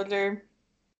Winter Soldier,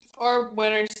 or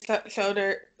Winter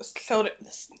Soldier.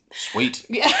 Sweet.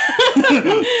 Yeah.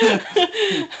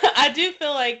 I do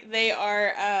feel like they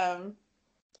are.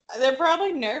 They're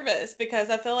probably nervous because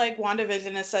I feel like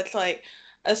WandaVision is such like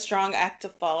a strong act to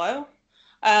follow.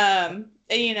 And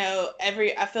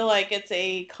I feel like it's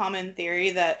a common theory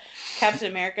that Captain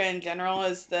America in general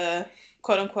is the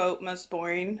quote unquote most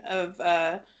boring of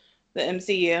the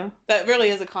MCU. That really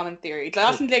is a common theory.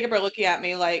 Josh and Jacob are looking at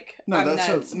me like I'm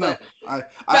nuts.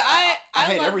 I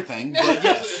hate everything. But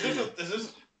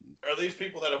yes. Are these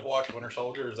people that have watched Winter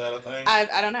Soldier? Is that a thing?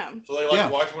 I don't know. So they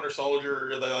watch Winter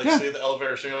Soldier, or they see the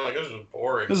elevator scene, like this is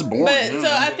boring. This is boring. But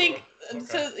so I think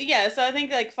so I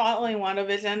think like following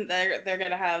WandaVision, they're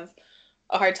gonna have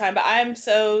a hard time. But I'm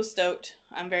so stoked.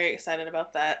 I'm very excited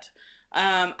about that.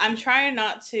 I'm trying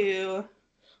not to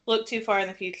look too far in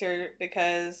the future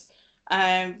because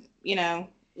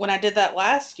when I did that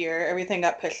last year, everything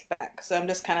got pushed back. So I'm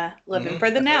just kind of living for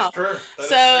the now. That's true.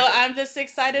 So I'm just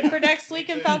excited for next week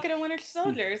in Falcon and Winter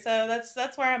Soldier. So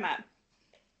that's where I'm at.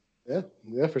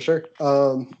 Yeah, for sure.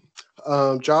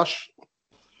 Josh,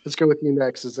 let's go with you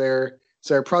next. Is there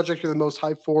a project you're the most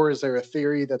hyped for? Is there a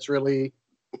theory that's really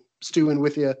stewing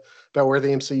with you about where the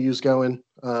MCU is going?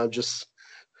 Just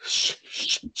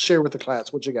share with the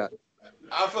class. What you got?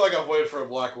 I feel like I've waited for a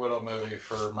Black Widow movie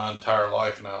for my entire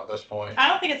life now at this point. I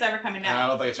don't think it's ever coming out. I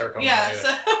don't think it's ever coming out.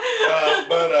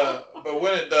 Yeah. But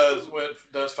when it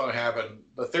does finally happen,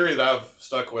 the theory that I've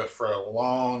stuck with for a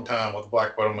long time with the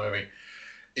Black Widow movie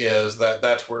is that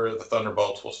that's where the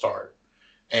Thunderbolts will start,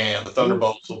 and the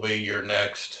Thunderbolts will be your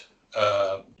next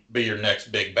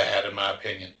big bad, in my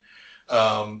opinion.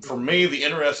 For me, the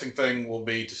interesting thing will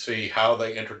be to see how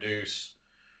they introduce.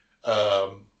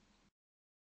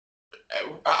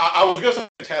 I was going to say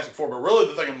Fantastic Four, but really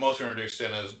the thing I'm most introduced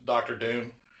in is Doctor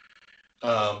Doom.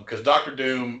 Because Doctor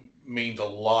Doom means a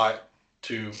lot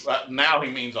to... now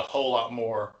he means a whole lot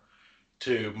more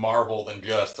to Marvel than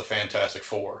just the Fantastic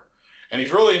Four. And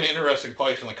he's really in an interesting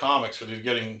place in the comics because he's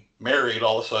getting married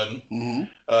all of a sudden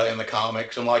in the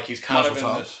comics. And like he's kind of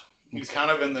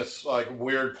in this like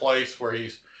weird place where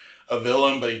he's a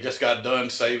villain, but he just got done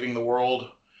saving the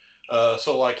world.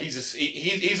 So like he's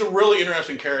a really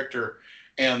interesting character,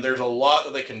 and there's a lot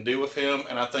that they can do with him,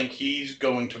 and I think he's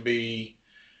going to be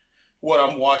what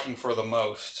I'm watching for the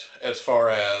most as far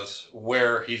as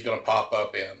where he's going to pop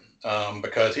up in,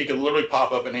 because he could literally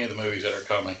pop up in any of the movies that are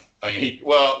coming. I mean,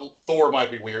 Thor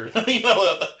might be weird.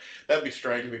 That'd be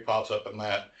strange if he pops up in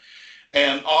that.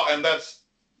 And that's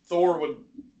Thor would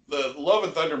the Love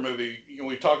and Thunder movie.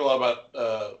 We talk a lot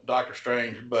about Doctor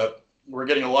Strange, but we're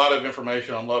getting a lot of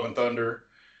information on Love and Thunder.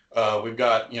 We've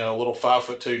got little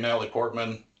 5'2" Natalie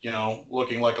Portman,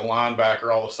 looking like a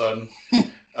linebacker all of a sudden.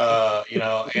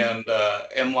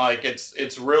 And like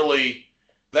it's really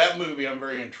that movie I'm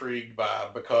very intrigued by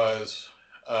because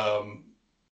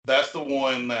that's the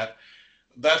one that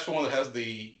has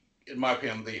in my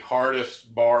opinion, the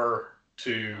hardest bar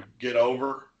to get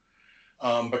over.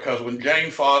 Because when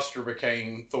Jane Foster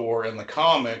became Thor in the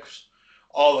comics,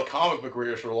 all the comic book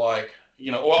readers were like, let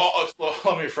me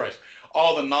rephrase,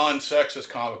 all the non-sexist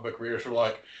comic book readers were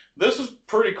like, this is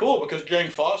pretty cool because Jane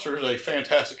Foster is a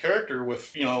fantastic character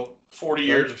with 40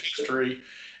 years of history,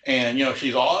 and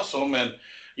she's awesome, and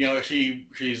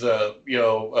she's a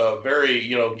very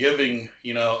giving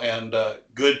and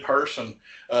good person.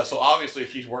 So obviously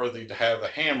she's worthy to have the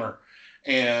hammer,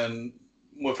 and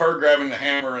with her grabbing the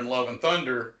hammer in Love and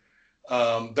Thunder,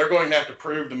 they're going to have to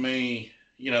prove to me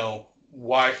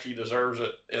why she deserves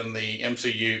it in the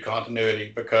MCU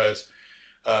continuity, because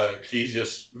she's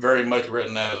just very much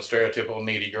written as a stereotypical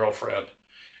needy girlfriend.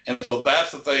 And so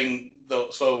that's the thing.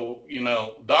 So,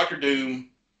 Doctor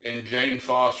Doom and Jane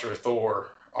Foster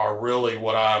Thor are really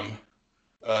what I'm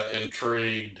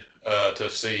intrigued to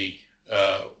see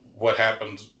what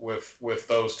happens with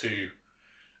those two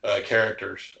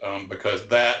characters, because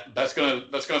that's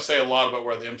gonna say a lot about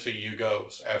where the MCU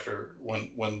goes after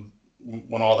when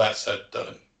all that's said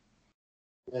and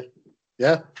done.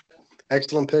 Yeah.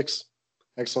 Excellent picks.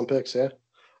 Yeah.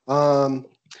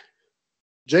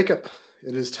 Jacob,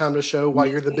 it is time to show why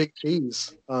you're the big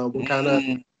cheese. What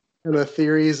kind of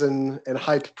theories and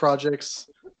hype projects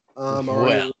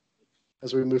are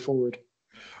as we move forward?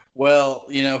 Well,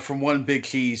 from one big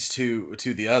cheese to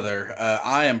the other,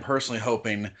 I am personally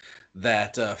hoping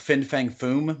that Fin Fang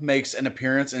Foom makes an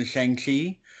appearance in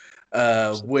Shang-Chi,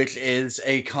 which is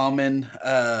a common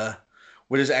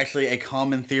actually a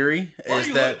common theory.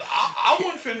 I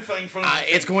want Fin Fang Foom.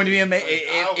 It's going to be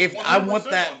amazing. I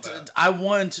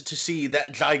want to see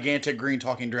that gigantic green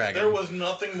talking dragon. There was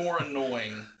nothing more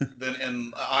annoying than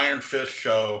in the Iron Fist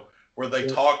show where they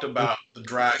talked about the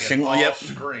dragon off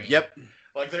screen. Yep.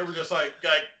 Like they were just like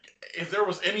if there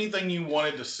was anything you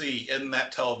wanted to see in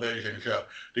that television show,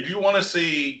 did you want to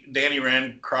see Danny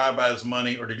Rand cry about his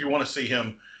money, or did you want to see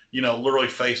him, literally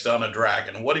face down a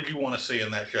dragon? What did you want to see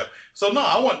in that show? So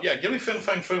no, give me Fin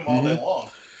Fang Foom all day long.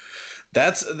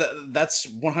 That's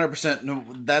 100%. No,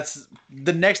 that's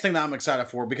the next thing that I'm excited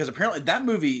for, because apparently that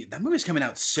movie's coming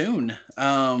out soon.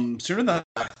 Sooner than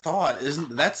I thought.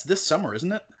 That's this summer,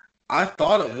 isn't it? I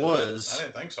thought it was. I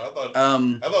didn't think so. I thought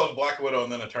it was Black Widow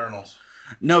and then Eternals.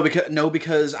 No,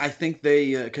 because I think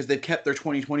because they've kept their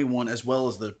 2021 as well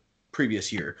as the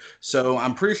previous year. So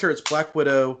I'm pretty sure it's Black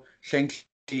Widow,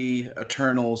 Shang-Chi,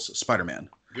 Eternals, Spider-Man.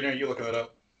 You looking that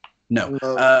up? No.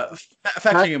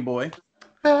 Fact checking boy.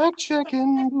 Fact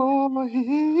checking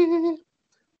boy.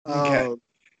 Okay.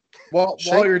 While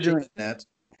you're doing that,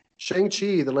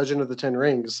 Shang-Chi, The Legend of the Ten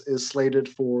Rings, is slated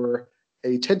for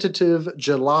a tentative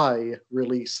July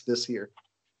release this year.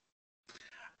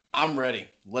 I'm ready.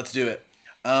 Let's do it.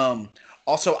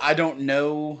 Also, I don't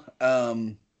know.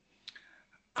 I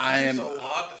am. A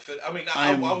lot to fit. I mean,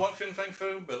 I want Fin Fang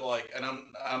Foom, but I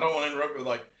don't want to interrupt with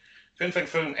Fin Fang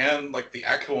Foom and the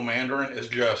actual Mandarin is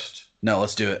just. No,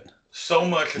 let's do it. So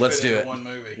much. Let's do it. One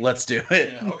movie. Let's do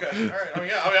it. Yeah, okay. All right. I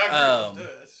agree. Let's do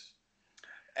it.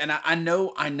 And I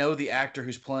know the actor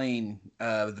who's playing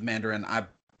the Mandarin. I'm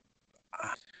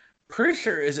pretty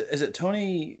sure is it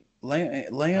Tony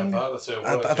Leung?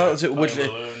 I thought it was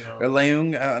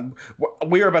Leung.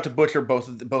 We are about to butcher both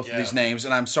of these names,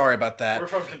 and I'm sorry about that. We're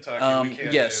from Kentucky.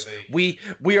 We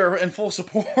we are in full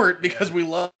support because we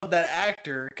love that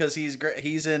actor because he's great.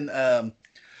 He's in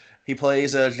he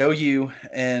plays Zhou Yu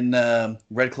in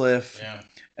Red Cliff. Yeah.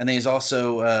 And then he's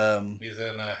also he's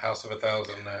in House of a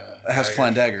Thousand House of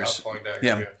Flying Daggers. House of Flying Daggers.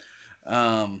 Yeah.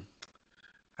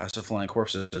 House of Flying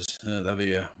Corpses. That'd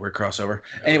be a weird crossover.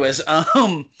 Yeah. Anyways,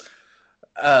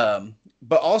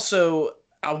 but also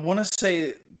I want to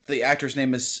say the actor's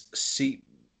name is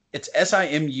It's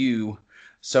Simu.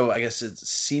 So I guess it's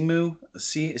Simu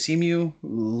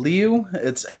Liu.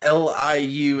 It's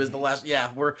Liu is the last.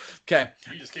 Yeah, we're okay.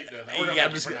 You just keep doing that. We're gonna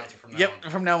pronounce it from now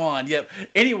on. From now on. Yep.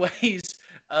 Anyways,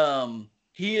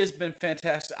 he has been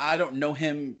fantastic. I don't know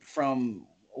him from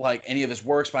any of his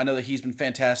works, but I know that he's been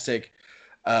fantastic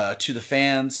to the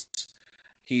fans.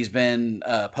 He's been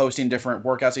posting different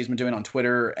workouts he's been doing on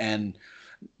Twitter, and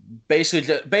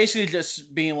basically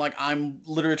just being like, I'm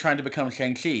literally trying to become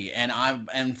Shang-Chi, and I'm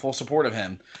in full support of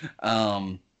him.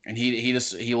 And he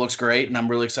looks great, and I'm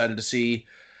really excited to see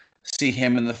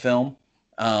him in the film.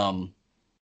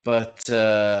 But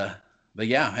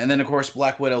yeah, and then of course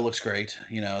Black Widow looks great.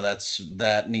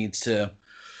 That needs to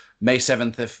May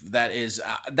 7th. If that is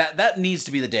that needs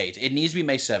to be the date. It needs to be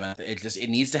May 7th. It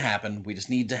needs to happen. We just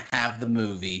need to have the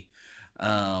movie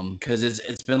because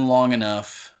it's been long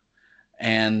enough.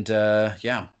 And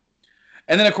yeah,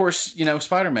 and then of course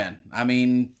Spider-Man. I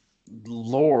mean,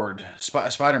 Lord,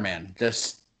 Spider-Man.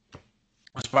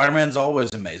 Spider-Man's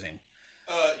always amazing.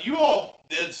 You all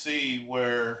did see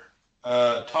where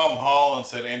Tom Holland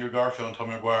said Andrew Garfield and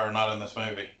Tobey Maguire are not in this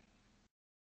movie.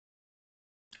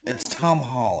 It's Tom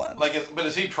Holland. But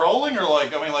is he trolling or what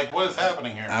is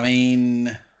happening here? I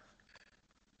mean,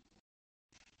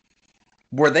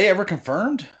 were they ever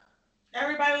confirmed?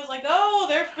 Everybody was like, "Oh,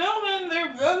 they're filming.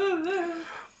 They're blah, blah, blah."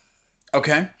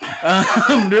 Okay.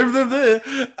 I knew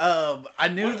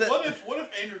that. What if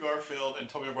Andrew Garfield and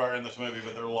Tobey Maguire are in this movie,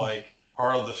 but they're like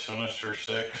part of the Sinister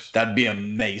Six? That'd be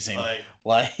amazing. All right,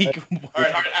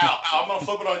 Al, I'm gonna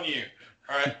flip it on you.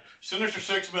 All right, Sinister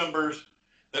Six members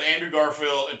that Andrew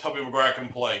Garfield and Tobey Maguire can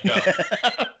play. Go.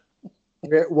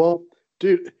 Okay, well,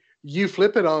 dude, you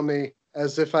flip it on me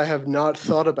as if I have not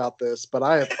thought about this, but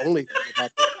I have only thought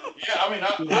about this. Yeah, I mean,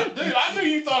 I knew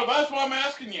you thought about it. That's why I'm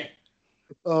asking you.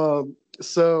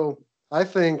 So I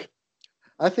think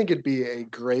it'd be a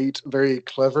great, very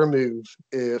clever move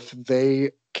if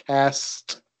they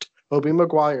cast Tobey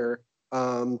Maguire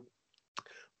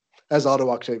as Otto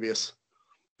Octavius.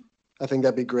 I think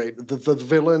that'd be great. The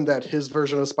villain that his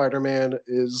version of Spider-Man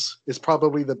is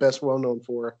probably the best well known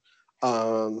for.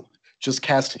 Just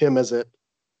cast him as it.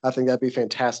 I think that'd be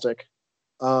fantastic.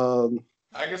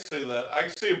 I can see that. I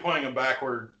can see him playing a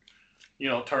backward,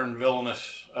 turned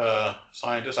villainous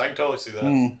scientist. I can totally see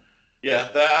that. Yeah,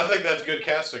 I think that's good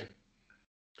casting.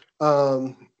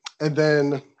 And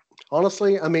then,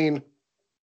 honestly, I mean,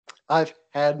 I've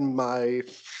had my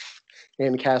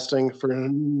hand casting for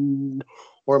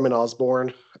Norman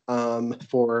Osborn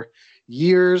for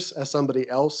years as somebody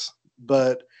else,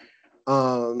 but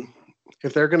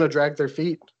if they're going to drag their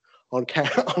feet on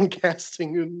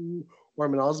casting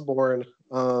Norman Osborn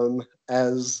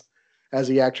as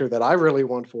the actor that I really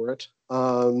want for it,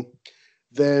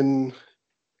 then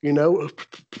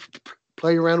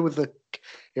play around with the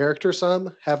character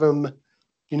some, have him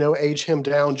age him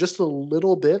down just a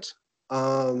little bit,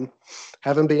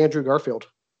 have him be Andrew Garfield,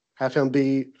 have him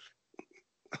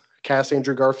cast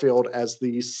Andrew Garfield as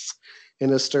the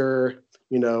sinister,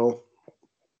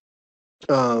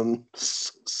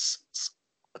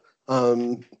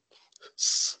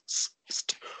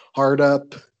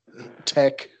 startup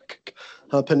tech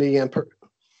company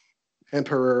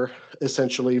emperor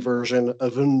essentially version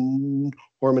of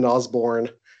Norman Osborn,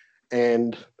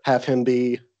 and have him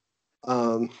be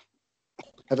the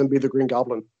Green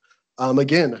Goblin.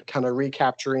 Again, kind of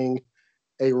recapturing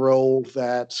a role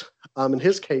that, in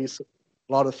his case, a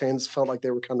lot of fans felt like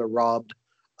they were kind of robbed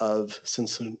of,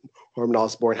 since Norman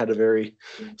Osborn had a very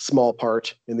small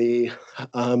part in the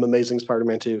Amazing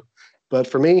Spider-Man 2. But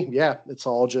for me, yeah, it's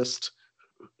all just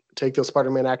take those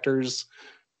Spider-Man actors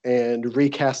and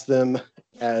recast them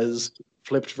as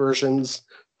flipped versions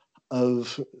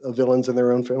of villains in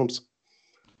their own films.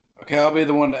 Okay, I'll be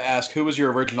the one to ask. Who was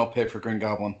your original pick for Green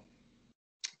Goblin?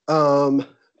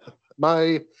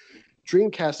 My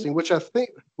dream casting, which I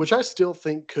still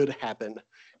think could happen.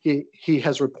 He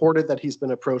has reported that he's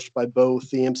been approached by both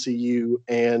the MCU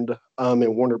and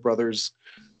Warner Brothers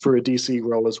for a DC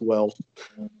role as well.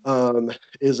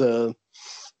 Is a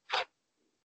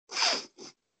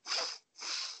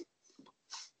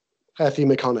Matthew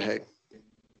McConaughey.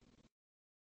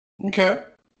 Okay,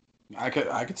 I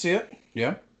could see it.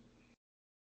 Yeah.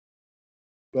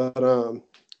 But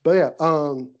yeah.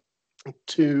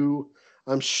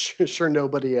 I'm sure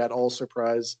nobody at all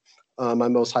surprised. My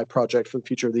most hype project for the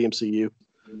future of the MCU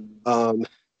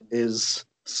is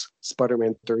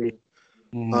Spider-Man 3.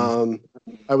 Mm-hmm.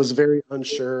 I was very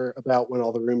unsure about when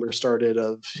all the rumors started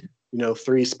of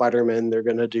 3 Spider-Men. They're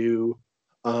going to do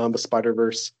a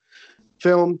Spider-Verse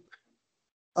film.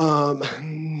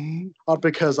 Not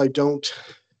because I don't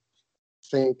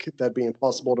think that'd be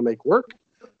impossible to make work,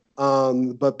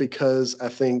 but because I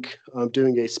think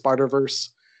doing a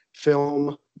Spider-Verse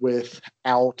film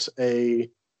without a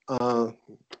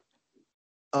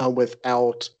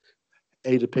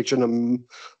depiction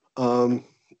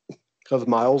of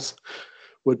Miles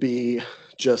would be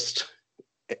just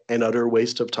an utter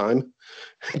waste of time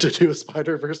to do a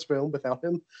Spider-Verse film without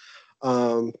him.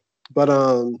 But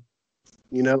I'm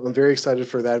very excited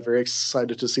for that. Very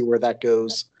excited to see where that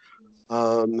goes.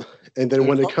 And then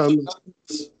when it comes,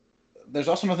 there's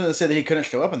also nothing to say that he couldn't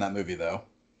show up in that movie, though.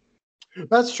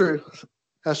 That's true.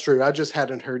 I just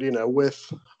hadn't heard,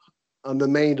 with the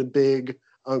main big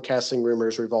casting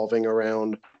rumors revolving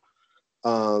around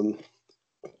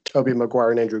Tobey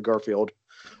Maguire and Andrew Garfield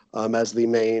as the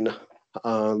main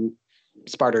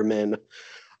Spider-Man.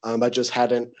 I just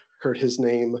hadn't heard his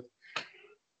name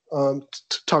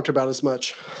talked about as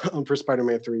much for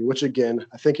Spider-Man 3, which again,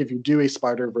 I think if you do a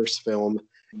Spider-Verse film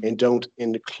and don't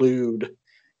include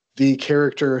the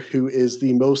character who is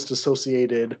the most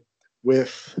associated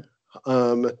with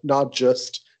not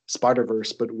just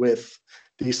Spider-Verse, but with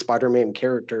the Spider-Man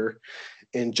character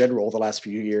in general the last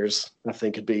few years, I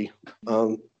think it'd be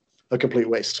a complete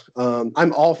waste.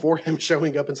 I'm all for him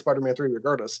showing up in Spider-Man 3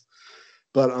 regardless.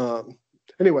 But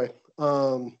anyway,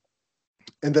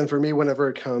 and then for me, whenever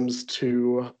it comes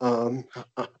to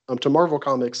Marvel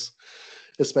Comics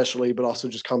especially, but also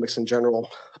just comics in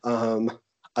general,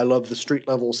 I love the street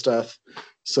level stuff.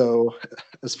 So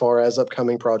as far as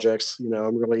upcoming projects,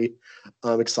 I'm really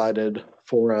excited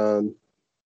for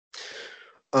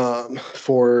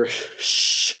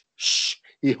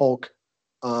She-Hulk.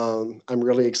 I'm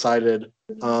really excited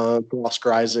for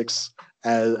Oscar Isaacs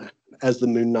as the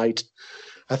Moon Knight.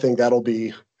 I think that'll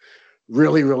be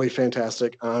really, really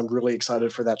fantastic. I'm really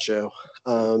excited for that show.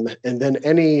 And then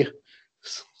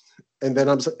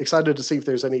I'm excited to see if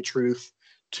there's any truth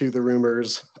to the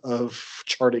rumors of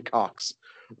Charlie Cox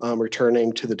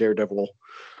returning to the Daredevil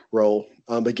role.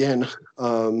 Again,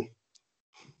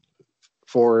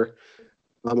 for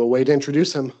a way to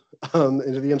introduce him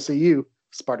into the MCU,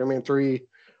 Spider-Man 3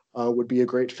 would be a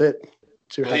great fit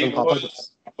to have him pop up.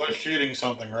 Was shooting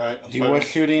something, right? He was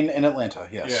shooting in Atlanta,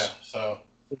 yes. Yeah, so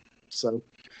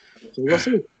we'll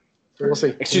see.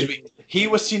 Excuse me. He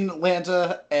was seen in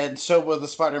Atlanta, and so was the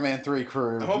Spider-Man 3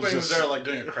 crew. I'm hoping he was there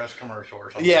doing a press commercial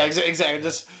or something. Yeah, exactly.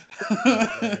 Just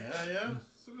yeah.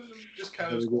 Just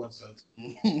kind of coincidence.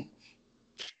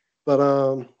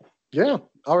 But yeah.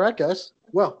 All right, guys.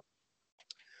 Well,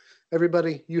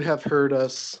 everybody, you have heard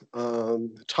us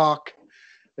talk,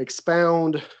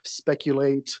 expound,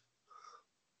 speculate,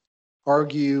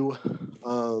 argue,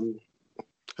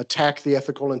 attack the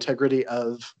ethical integrity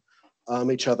of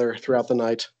each other throughout the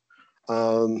night.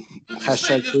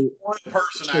 Hashtag just one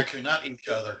person, actually, not each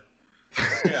other.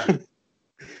 Yeah.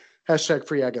 Hashtag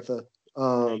free Agatha.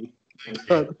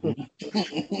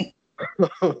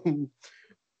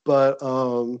 But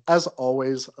as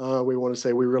always, we want to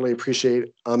say we really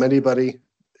appreciate anybody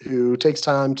who takes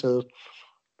time to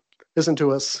listen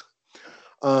to us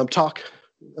talk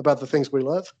about the things we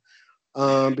love,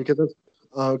 because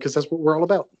that's what we're all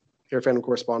about here at Fandom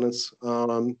Correspondence.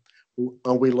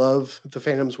 We love the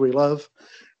fandoms we love,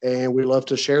 and we love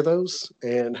to share those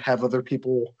and have other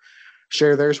people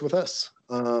share theirs with us,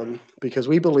 because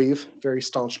we believe very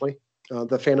staunchly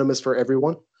the fandom is for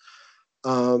everyone.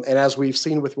 And as we've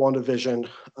seen with WandaVision,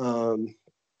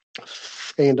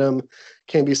 fandom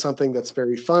can be something that's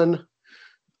very fun,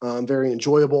 very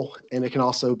enjoyable, and it can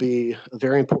also be a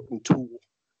very important tool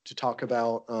to talk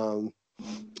about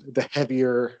the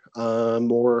heavier,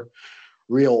 more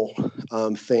real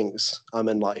things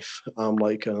in life,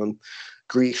 like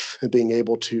grief and being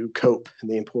able to cope, and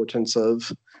the importance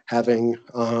of having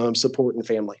support and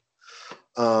family.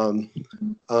 I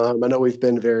know we've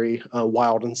been very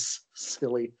wild and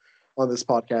silly on this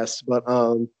podcast, but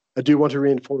I do want to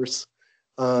reinforce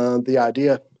the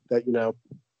idea that,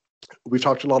 we've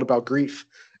talked a lot about grief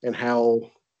and how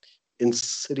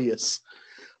insidious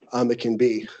it can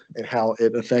be, and how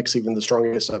it affects even the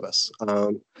strongest of us.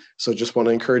 So just want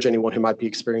to encourage anyone who might be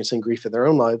experiencing grief in their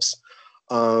own lives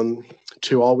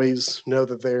to always know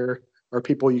that there are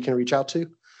people you can reach out to.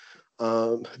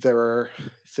 There are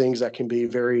things that can be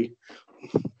very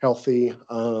healthy,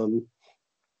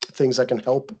 things that can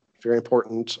help, very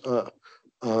important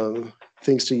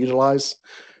things to utilize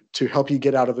to help you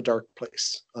get out of a dark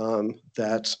place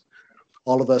that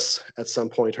all of us at some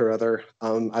point or other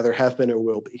either have been or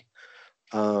will be.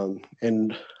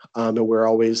 And we're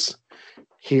always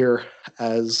here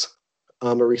as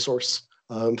a resource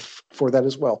for that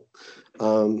as well,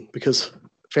 because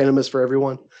fandom is for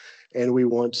everyone. And we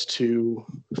want to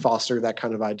foster that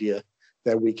kind of idea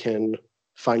that we can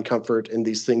find comfort in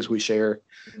these things we share,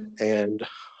 and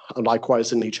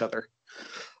likewise in each other.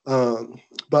 But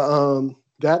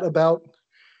that about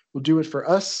will do it for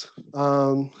us.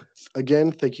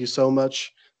 Again, thank you so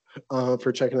much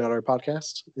for checking out our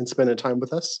podcast and spending time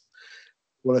with us.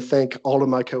 want to thank all of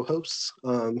my co-hosts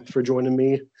for joining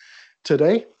me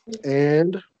today,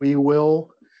 and we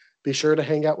will be sure to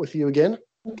hang out with you again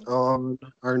on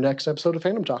our next episode of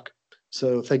Fandom Talk.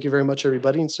 So thank you very much,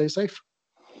 everybody, and stay safe.